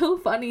it's so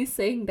funny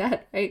saying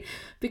that, right?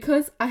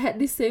 Because I had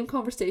this same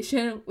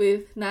conversation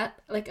with Nat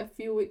like a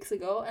few weeks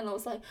ago, and I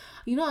was like,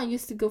 I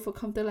used to go for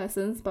computer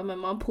lessons, but my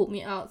mom pulled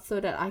me out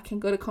so that I can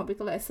go to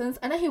computer lessons.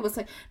 And then he was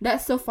like,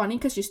 that's so funny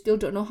because you still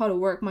don't know how to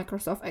work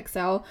Microsoft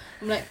Excel.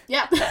 I'm like,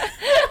 yeah.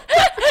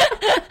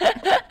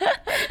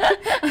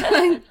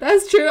 Like,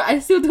 that's true. I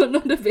still don't know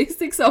the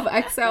basics of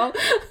Excel.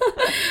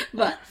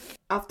 But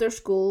after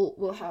school,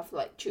 we'll have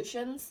like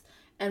tuitions.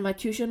 And my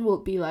tuition will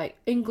be like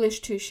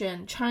English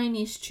tuition,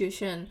 Chinese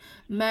tuition,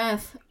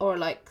 math, or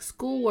like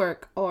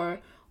schoolwork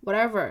or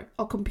whatever,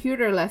 or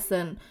computer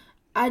lesson.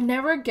 I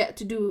never get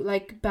to do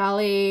like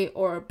ballet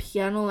or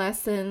piano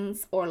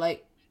lessons or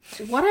like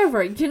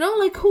whatever,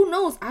 like who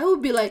knows? I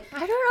would be like,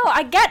 I don't know.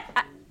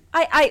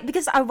 I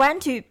because I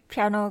went to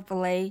piano,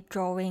 ballet,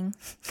 drawing,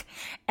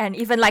 and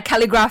even like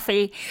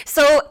calligraphy.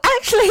 So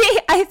actually,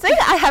 I think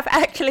I have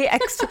actually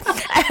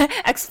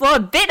explored a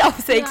bit of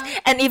things,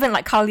 and even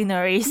like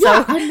culinary. So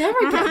yeah, I never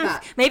get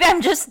that. Maybe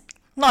I'm just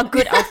not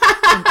good at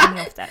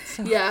any of that.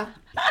 So. Yeah,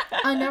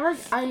 I never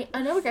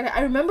get it.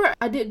 I remember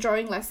I did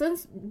drawing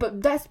lessons,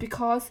 but that's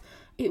because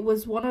it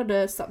was one of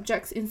the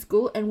subjects in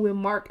school, and we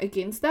marked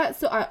against that.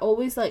 So I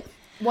always like,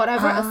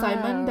 whatever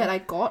assignment that I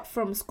got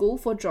from school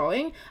for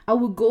drawing, I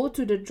would go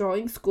to the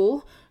drawing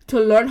school to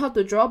learn how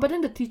to draw, but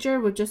then the teacher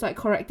would just like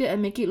correct it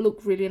and make it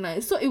look really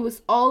nice. So it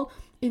was all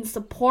in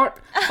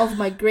support of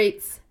my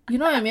grades. You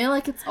know what I mean?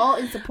 Like, it's all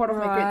in support of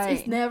my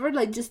grades. It's never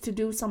like just to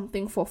do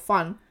something for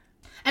fun.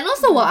 And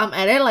also, while I'm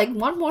at it, like,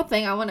 one more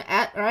thing I want to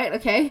add, right?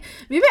 Okay,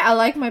 maybe I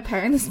like my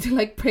parents to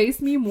like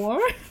praise me more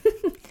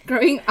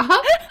growing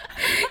up,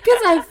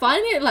 because I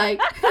find it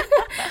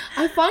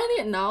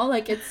now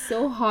like it's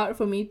so hard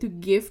for me to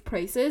give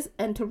praises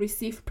and to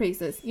receive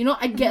praises.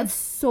 I get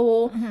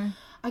so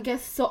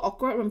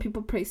awkward when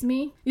people praise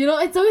me.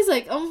 It's always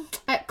like,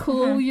 act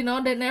cool.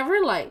 They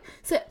never like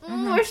say,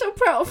 we're so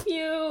proud of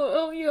you.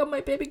 Oh, you are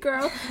my baby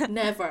girl.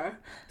 Never.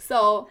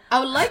 So I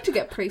would like to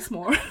get praised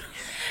more.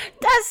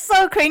 That's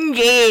so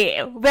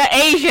cringy. We're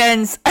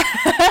Asians.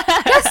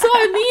 That's what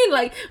I mean.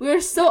 Like,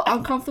 we're so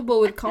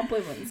uncomfortable with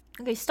compliments.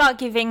 Okay, start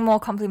giving more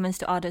compliments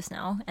to others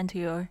now and to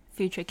your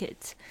future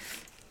kids.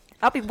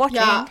 I'll be watching.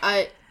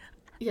 I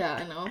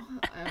know.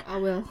 I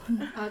will.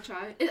 I'll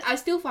try. I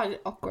still find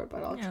it awkward,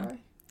 but I'll try.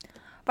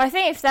 But I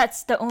think if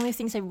that's the only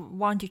things I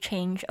want to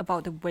change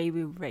about the way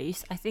we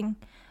raise, I think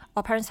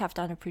our parents have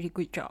done a pretty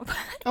good job.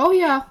 Oh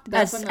yeah,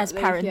 as definitely,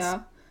 parents.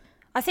 Yeah.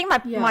 I think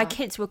my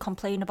kids will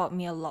complain about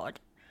me a lot.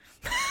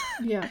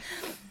 Yeah.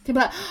 They'll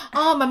be like,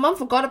 oh, my mom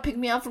forgot to pick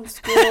me up from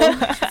school.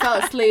 She fell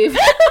asleep.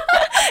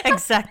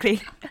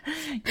 Exactly.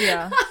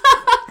 Yeah.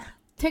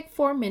 Take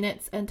 4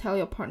 minutes and tell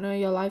your partner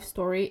your life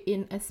story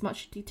in as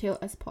much detail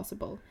as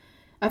possible.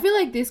 I feel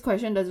like this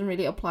question doesn't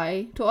really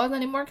apply to us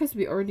anymore because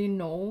we already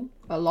know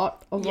a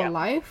lot of our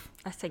life.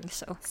 I think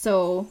so.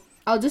 So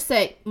I'll just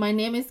say, my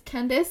name is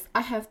Candice.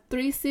 I have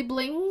 3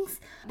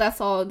 siblings.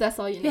 That's all you need to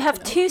know. You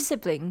have 2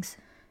 siblings.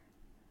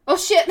 Oh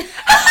shit!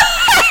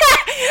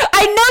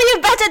 I know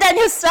you better than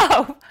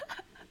yourself.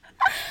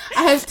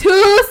 I have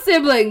 2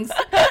 siblings.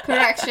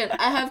 Correction.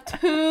 I have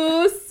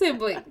 2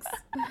 siblings.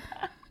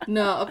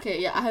 No,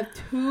 okay, yeah, I have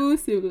 2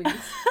 siblings.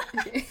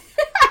 Okay.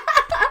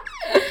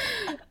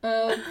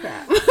 Oh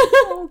crap.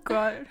 Oh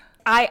god.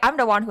 I'm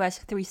the one who has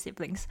 3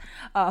 siblings.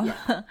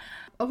 Okay,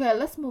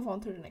 let's move on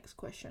to the next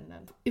question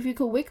then. If you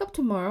could wake up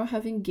tomorrow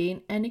having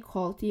gained any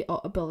quality or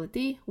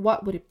ability,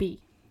 what would it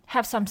be?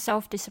 Have some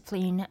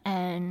self-discipline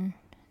and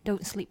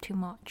don't sleep too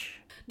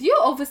much. Do you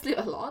oversleep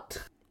a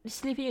lot?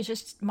 Sleeping is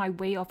just my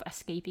way of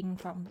escaping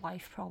from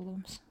life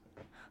problems.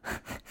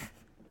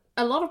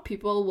 A lot of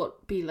people would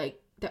be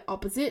like the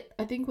opposite.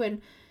 I think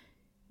when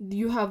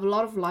you have a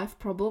lot of life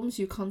problems,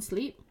 you can't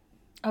sleep.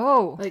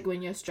 Oh. Like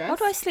when you're stressed. How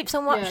do I sleep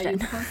so much then?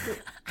 You can't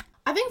sleep.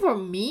 I think for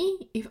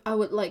me, if I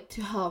would like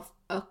to have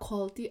a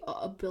quality or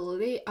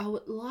ability, I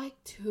would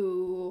like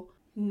to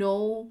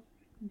know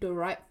the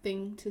right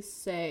thing to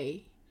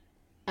say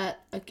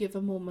at a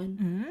given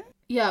moment. Mm-hmm.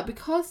 Yeah,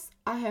 because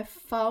I have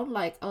found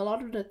like a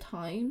lot of the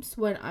times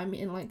when I'm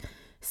in like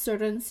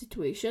certain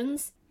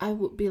situations, I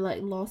would be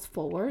like lost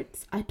for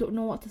words. I don't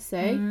know what to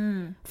say.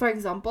 For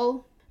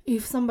example,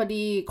 if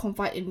somebody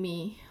confide in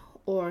me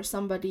or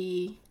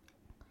somebody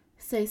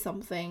say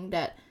something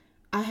that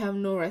I have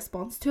no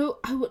response to,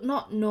 I would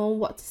not know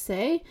what to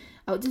say.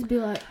 I would just be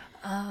like,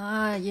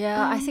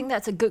 I think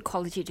that's a good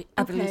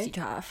ability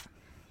to have.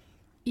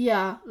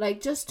 Yeah,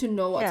 like just to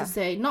know what to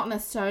say. Not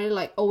necessarily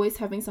like always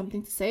having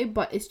something to say,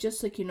 but it's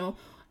just like,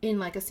 in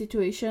like a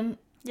situation.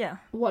 Yeah.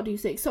 What do you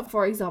say? So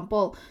for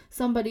example,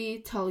 somebody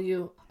tell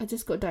you, I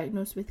just got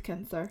diagnosed with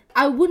cancer.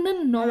 I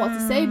wouldn't know what to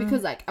say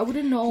because like I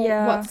wouldn't know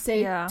what to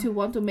say to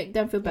want to make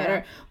them feel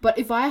better. But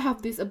if I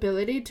have this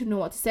ability to know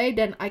what to say,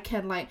 then I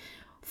can like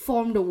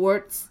form the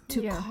words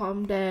to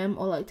calm them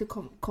or like to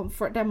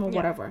comfort them or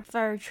whatever.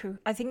 Very true.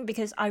 I think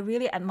because I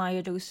really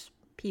admire those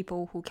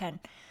people who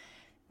can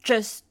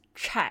just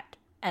chat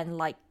and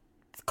like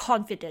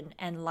confident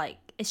and like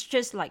it's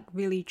just like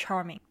really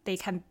charming. They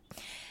can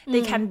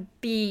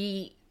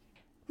be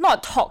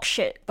not talk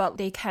shit, but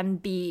they can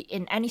be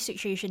in any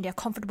situation. They're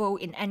comfortable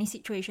in any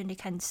situation. They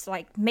can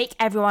like make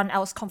everyone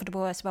else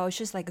comfortable as well. It's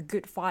just like a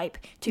good vibe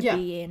to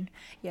be in.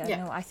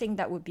 No, I think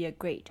that would be a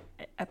great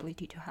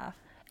ability to have.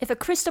 If a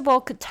crystal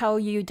ball could tell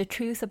you the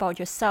truth about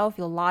yourself,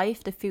 your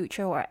life, the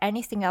future, or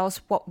anything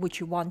else, what would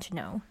you want to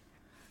know?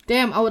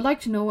 Damn, I would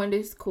like to know when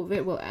this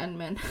COVID will end,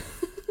 man.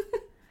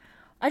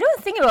 I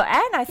don't think it will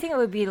end. I think it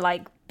would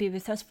be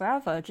with us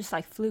forever, just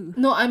like flu.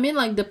 No, I mean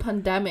like the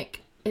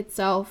pandemic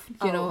itself,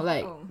 when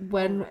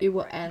it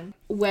will end.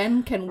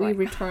 When can we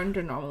return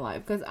to normal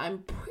life? Because I'm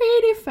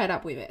pretty fed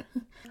up with it.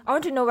 I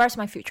want to know where's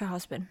my future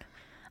husband.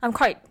 I'm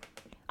quite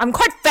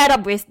fed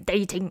up with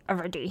dating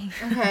already.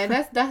 Okay,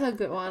 that's a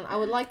good one. I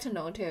would like to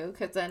know too,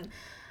 because then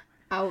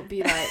I would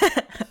be like,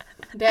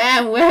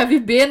 damn, where have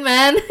you been,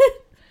 man?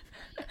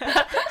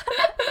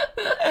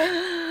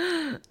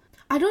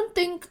 I don't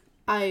think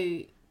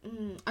I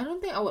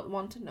would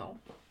want to know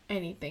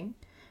anything,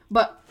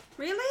 but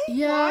really,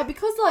 yeah,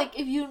 because like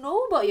if you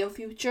know about your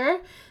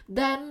future,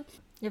 then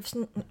you have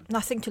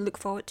nothing to look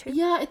forward to.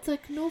 Yeah, it's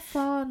like no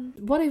fun.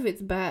 What if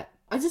it's bad?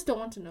 I just don't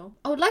want to know.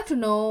 I would like to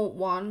know,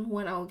 one,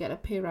 when I'll get a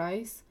pay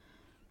rise.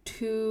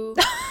 Two,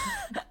 that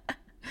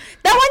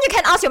one you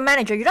can ask your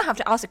manager. You don't have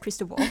to ask a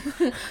crystal ball.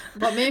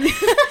 But maybe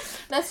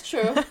that's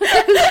true.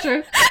 That's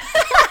true.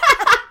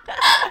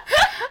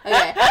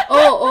 Okay.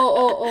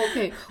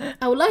 Okay.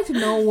 I would like to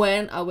know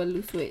when I will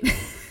lose weight.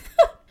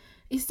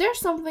 Is there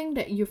something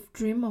that you've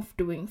dreamed of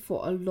doing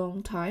for a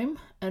long time,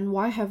 and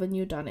why haven't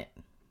you done it?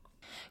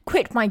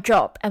 Quit my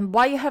job. And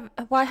why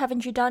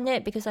haven't you done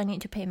it? Because I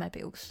need to pay my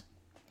bills.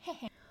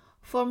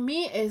 For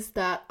me, is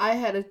that I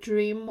had a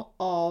dream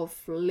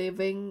of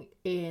living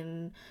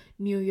in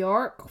New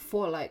York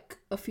for like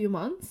a few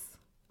months.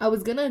 I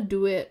was gonna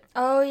do it.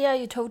 Oh yeah,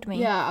 you told me.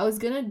 Yeah, I was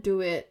gonna do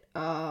it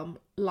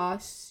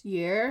last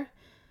year,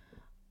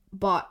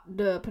 but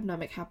the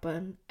pandemic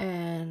happened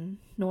and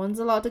no one's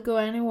allowed to go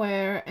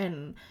anywhere,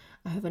 and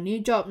I have a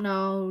new job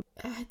now.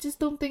 I just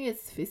don't think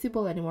it's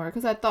feasible anymore,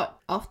 because I thought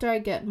after I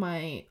get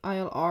my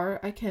ILR,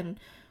 I can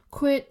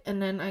quit and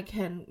then I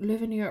can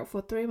live in New York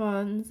for 3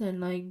 months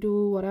and like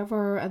do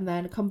whatever and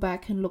then come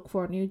back and look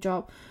for a new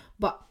job.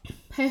 But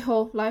hey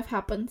ho, life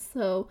happens.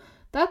 So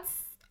I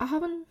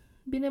haven't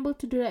been able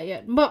to do that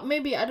yet. But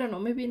maybe, I don't know,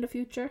 maybe in the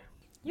future.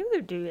 You will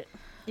do it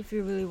if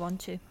you really want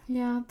to.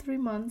 Yeah, 3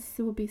 months,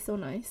 it would be so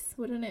nice,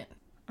 wouldn't it?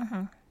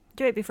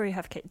 Do it before you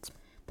have kids.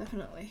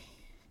 Definitely.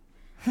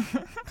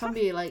 Can't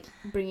be like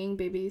bringing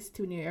babies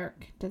to New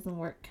York. Doesn't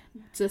work.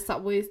 The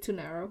subway is too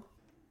narrow.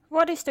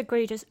 What is the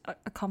greatest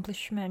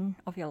accomplishment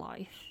of your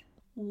life?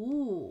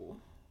 Ooh.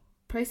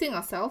 Praising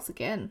ourselves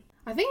again.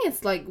 I think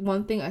it's like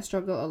one thing I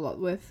struggle a lot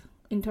with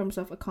in terms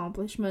of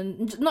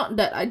accomplishment. Not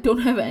that I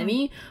don't have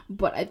any,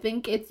 but I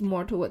think it's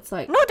more towards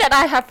like... Not that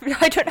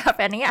I don't have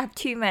any. I have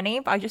too many,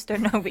 but I just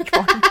don't know which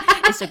one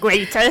is the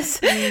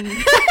greatest.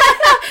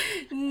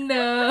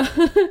 No.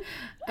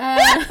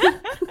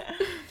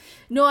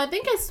 No, I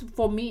think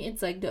for me,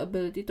 it's like the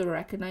ability to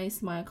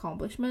recognize my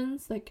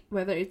accomplishments, like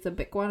whether it's a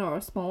big one or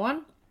a small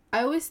one.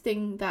 I always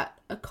think that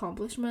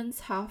accomplishments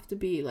have to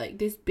be like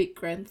this big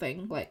grand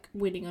thing, like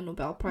winning a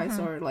Nobel Prize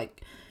or like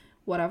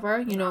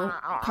whatever,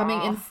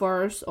 coming in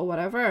first or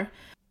whatever.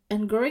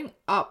 And growing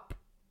up,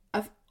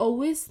 I've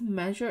always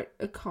measured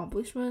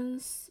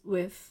accomplishments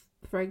with,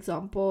 for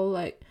example,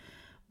 like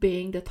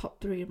being the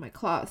top 3 in my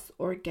class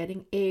or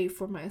getting A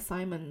for my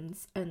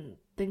assignments and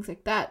things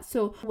like that.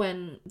 So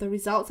when the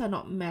results are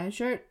not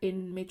measured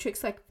in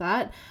metrics like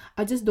that,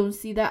 I just don't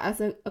see that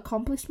as an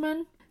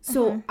accomplishment.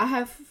 So I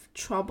have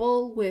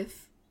trouble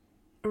with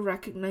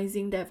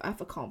recognizing that I've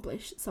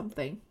accomplished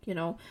something,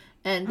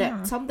 and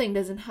that something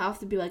doesn't have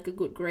to be like a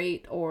good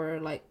grade or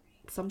like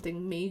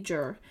something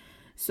major.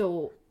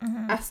 So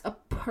as a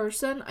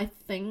person, I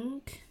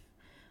think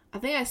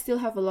I still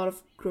have a lot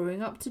of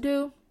growing up to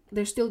do.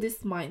 There's still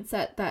this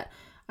mindset that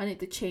I need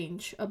to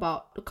change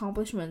about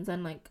accomplishments,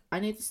 and like I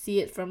need to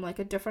see it from like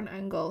a different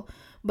angle.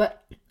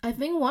 But I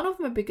think one of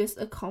my biggest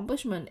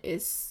accomplishment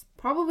is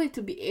probably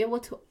to be able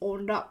to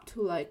own up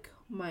to like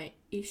my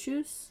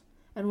issues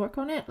and work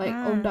on it. Like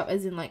owned up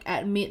as in like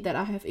admit that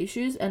I have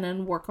issues and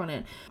then work on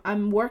it.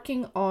 I'm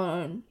working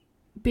on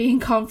being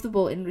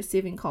comfortable in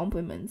receiving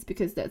compliments,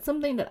 because that's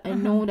something that I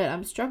know that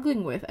I'm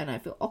struggling with and I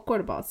feel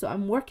awkward about. So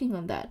I'm working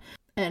on that.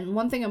 And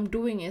one thing I'm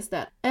doing is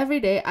that every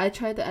day I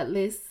try to at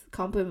least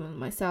compliment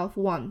myself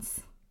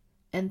once.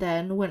 And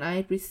then when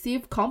I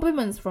receive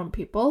compliments from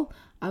people,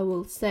 I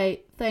will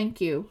say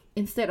thank you,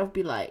 instead of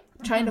be like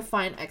trying to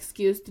find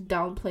excuse to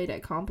downplay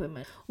that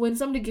compliment. When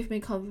somebody gives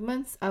me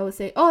compliments, I will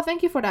say, oh,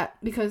 thank you for that,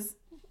 because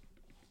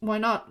why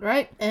not,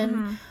 right?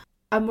 And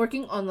I'm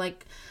working on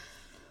like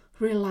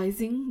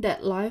realizing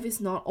that life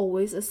is not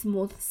always a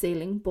smooth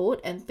sailing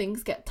boat and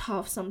things get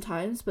tough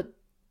sometimes, but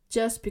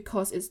just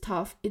because it's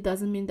tough, it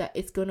doesn't mean that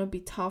it's gonna be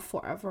tough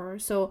forever.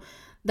 So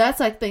that's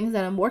like things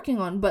that I'm working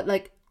on. But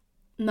like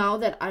now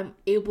that I'm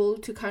able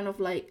to kind of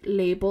like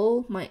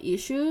label my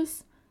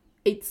issues,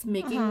 it's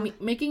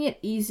making it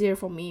easier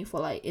for me for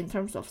like in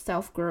terms of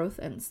self-growth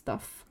and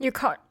stuff. It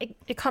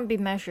can't be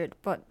measured,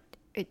 but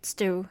it's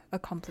still a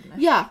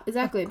compliment. Yeah,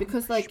 exactly.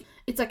 Because like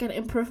it's like an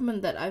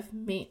improvement that I've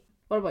made.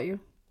 What about you?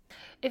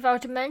 If I were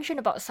to mention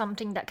about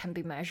something that can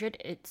be measured,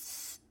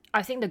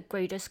 I think the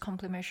greatest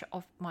compliment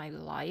of my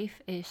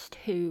life is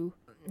to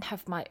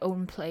have my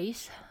own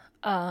place.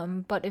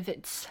 But if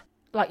it's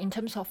like in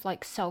terms of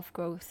like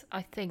self-growth,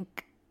 I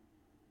think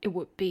it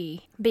would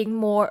be being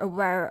more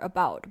aware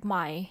about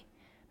my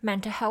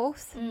mental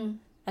health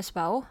as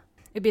well.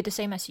 It'd be the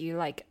same as you,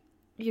 like,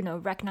 you know,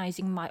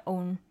 recognizing my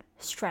own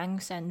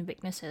strengths and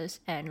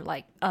weaknesses, and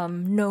like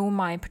know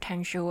my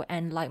potential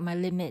and like my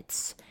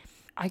limits.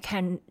 I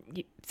can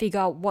figure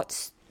out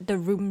what's the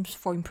rooms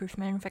for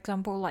improvement, for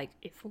example, like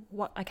if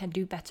what I can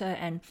do better,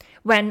 and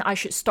when I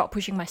should stop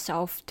pushing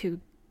myself to,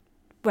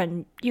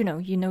 when you know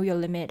your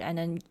limit, and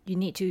then you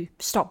need to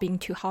stop being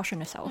too harsh on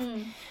yourself.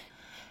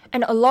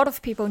 And a lot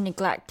of people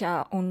neglect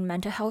their own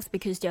mental health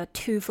because they're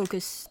too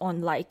focused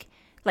on like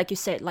you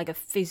said, like a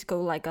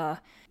physical, like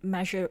a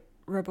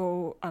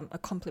measurable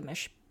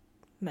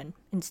accomplishment,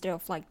 instead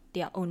of like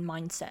their own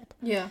mindset.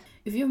 Yeah.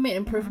 If you've made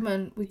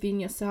improvement within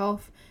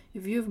yourself,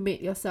 if you've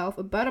made yourself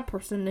a better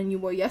person than you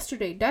were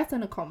yesterday, that's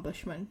an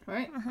accomplishment,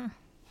 right?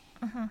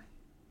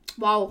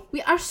 Wow,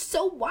 we are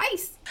so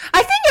wise.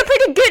 I think you're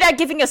pretty good at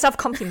giving yourself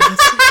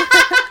compliments.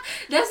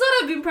 That's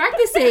what I've been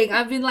practicing.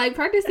 I've been like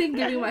practicing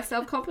giving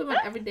myself compliment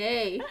every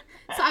day.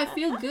 So I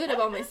feel good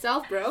about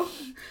myself, bro.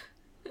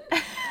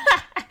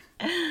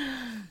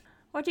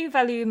 What do you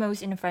value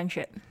most in a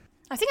friendship?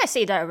 I think I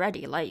said that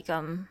already. Like,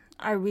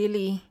 I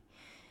really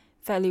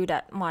value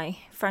that my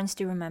friends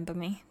do remember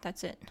me.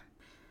 That's it.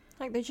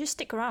 Like, they just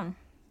stick around.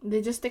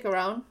 They just stick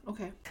around?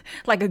 Okay.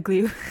 Like a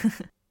glue.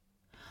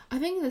 I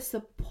think the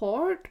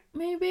support,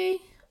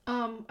 maybe.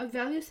 I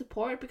value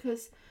support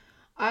because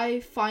I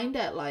find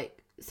that,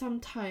 like,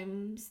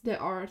 sometimes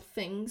there are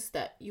things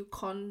that you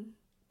can't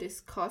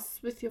discuss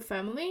with your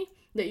family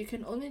that you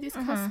can only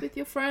discuss with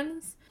your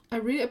friends. I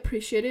really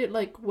appreciate it,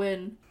 like,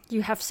 when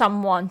you have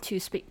someone to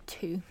speak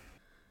to.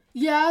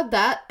 Yeah,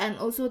 that, and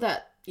also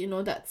that, you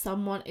know, that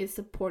someone is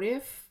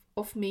supportive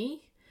of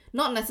me.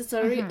 Not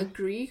necessarily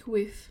agree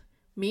with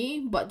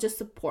me, but just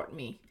support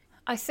me.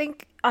 I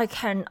think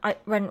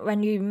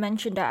when you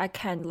mentioned that, I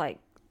can like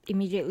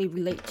immediately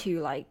relate to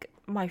like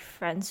my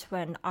friends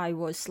when I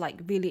was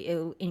like really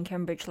ill in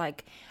Cambridge.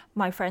 Like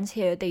my friends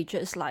here, they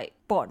just like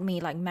bought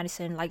me like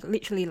medicine, like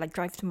literally like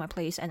drive to my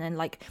place and then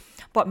like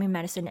bought me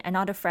medicine.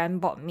 Another friend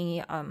bought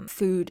me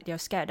food. They're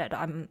scared that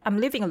I'm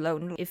living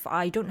alone if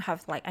I don't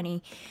have like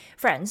any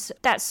friends.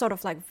 That's sort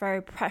of like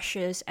very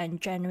precious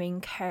and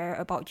genuine care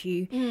about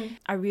you.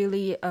 I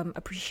really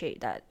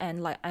appreciate that,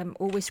 and like I'm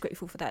always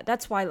grateful for that.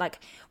 That's why like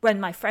when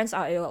my friends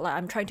are ill, like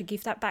I'm trying to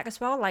give that back as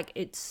well. Like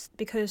it's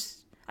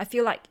because I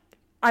feel like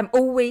I'm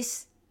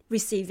always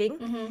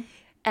receiving.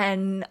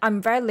 And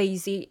I'm very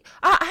lazy.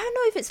 I don't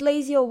know if it's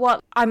lazy or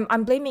what.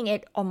 I'm blaming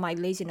it on my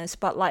laziness,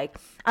 but like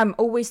I'm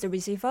always the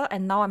receiver,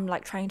 and now I'm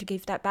like trying to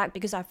give that back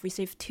because I've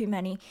received too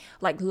many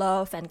like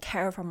love and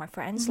care from my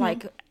friends.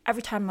 Like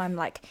every time I'm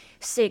like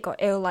sick or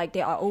ill, like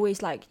they are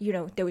always like, you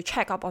know, they will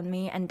check up on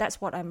me, and that's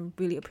what I'm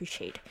really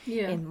appreciate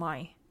in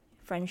my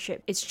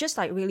friendship. It's just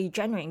like really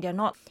genuine. They're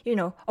not, you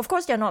know, of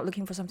course they're not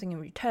looking for something in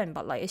return,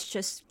 but like it's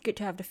just good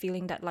to have the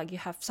feeling that like you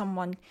have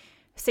someone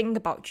think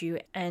about you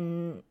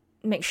and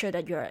make sure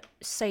that you're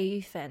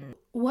safe. And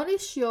what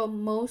is your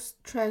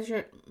most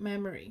treasured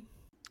memory?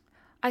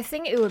 I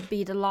think it would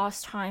be the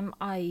last time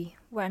I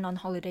went on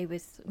holiday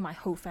with my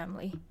whole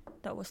family.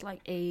 That was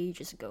like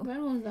ages ago.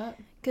 When was that?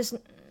 Because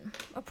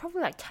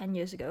probably like 10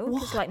 years ago.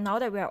 Because like now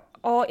that we're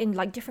all in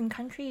like different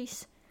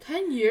countries.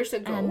 10 years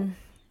ago? And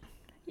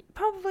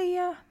probably,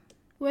 yeah.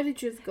 Where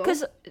did you go?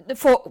 Because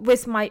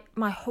with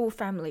my whole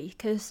family.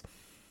 Because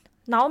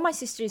now my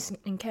sister is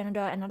in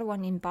Canada, another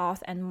one in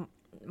Bath, and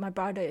my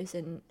brother is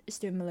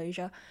still in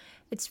Malaysia.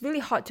 It's really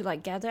hard to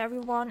like gather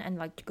everyone and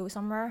like to go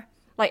somewhere.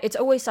 Like it's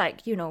always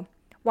like, you know,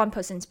 one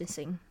person's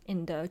missing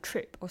in the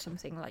trip or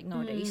something like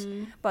nowadays.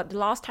 But the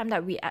last time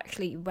that we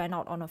actually went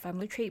out on a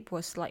family trip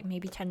was like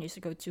maybe 10 years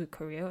ago to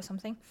Korea or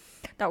something.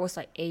 That was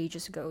like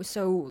ages ago.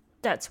 So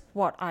that's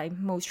what I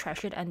most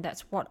treasured, and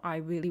that's what I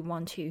really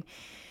want to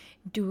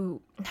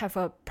do, have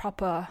a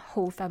proper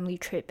whole family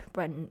trip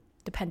when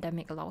the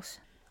pandemic allows.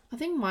 I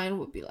think mine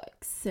would be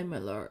like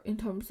similar in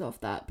terms of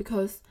that,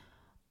 because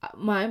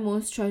my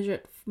most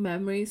treasured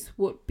memories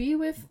would be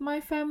with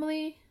my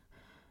family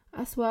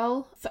as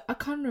well. I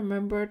can't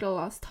remember the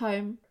last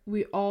time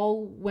we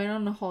all went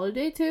on a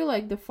holiday too,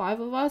 like the 5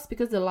 of us,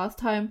 because the last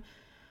time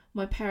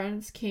my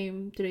parents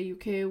came to the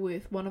UK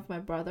with one of my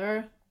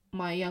brother,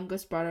 my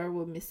youngest brother,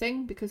 were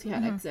missing because he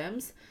had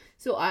exams.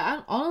 So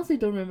I honestly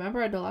don't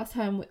remember the last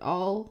time we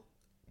all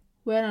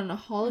went on a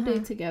holiday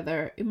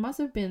together. It must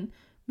have been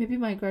maybe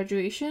my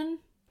graduation,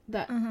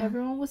 that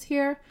everyone was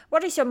here.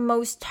 What is your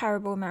most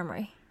terrible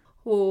memory?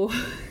 Oh.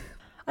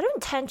 I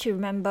don't tend to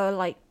remember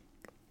like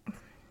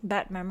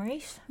bad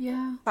memories.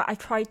 Yeah. But I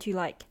try to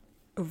like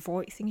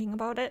avoid thinking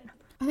about it.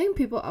 I think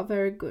people are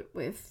very good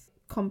with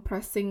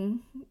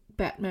compressing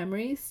bad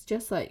memories,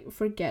 just like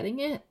forgetting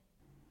it.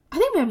 I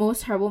think my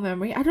most terrible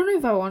memory, I don't know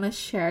if I want to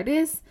share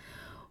this,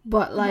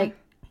 But like,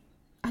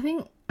 I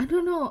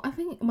don't know. I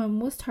think my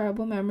most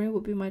terrible memory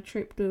would be my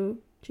trip to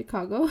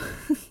Chicago.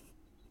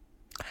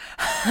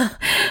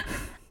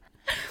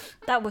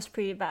 That was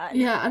pretty bad.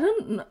 Yeah, I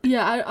don't know.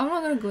 Yeah, I'm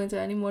not gonna go into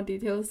any more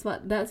details,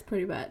 but that's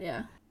pretty bad.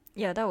 Yeah.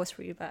 Yeah, that was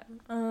pretty bad.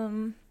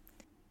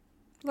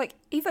 Like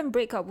even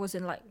breakup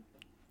wasn't like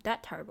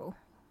that terrible.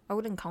 I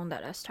wouldn't count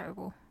that as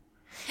terrible.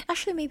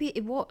 Actually, maybe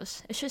it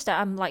was. It's just that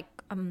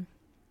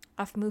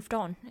I've moved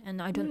on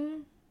and I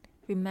don't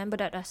remember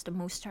that as the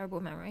most terrible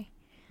memory.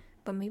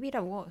 But maybe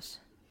that was.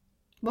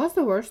 What's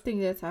the worst thing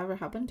that's ever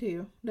happened to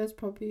you? That's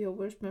probably your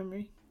worst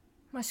memory.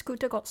 My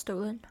scooter got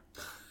stolen.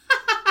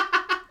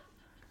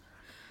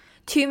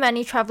 Too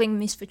many traveling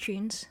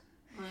misfortunes.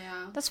 Oh,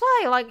 yeah. That's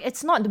why, like,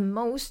 it's not the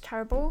most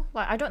terrible.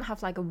 Like, I don't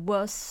have, like, a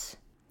worst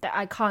that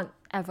I can't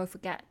ever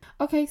forget.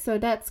 Okay, so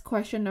that's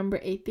question number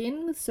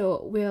 18.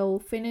 So we'll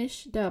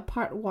finish the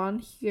part 1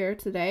 here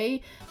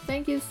today.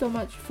 Thank you so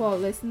much for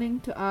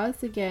listening to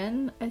us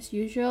again. As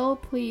usual,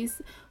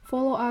 please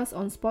follow us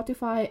on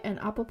Spotify and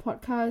Apple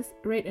Podcasts,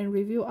 rate and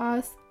review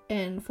us,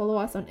 and follow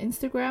us on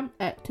Instagram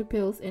at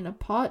 2pills in a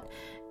pod.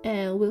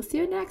 And we'll see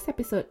you next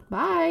episode.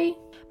 Bye!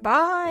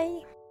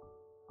 Bye!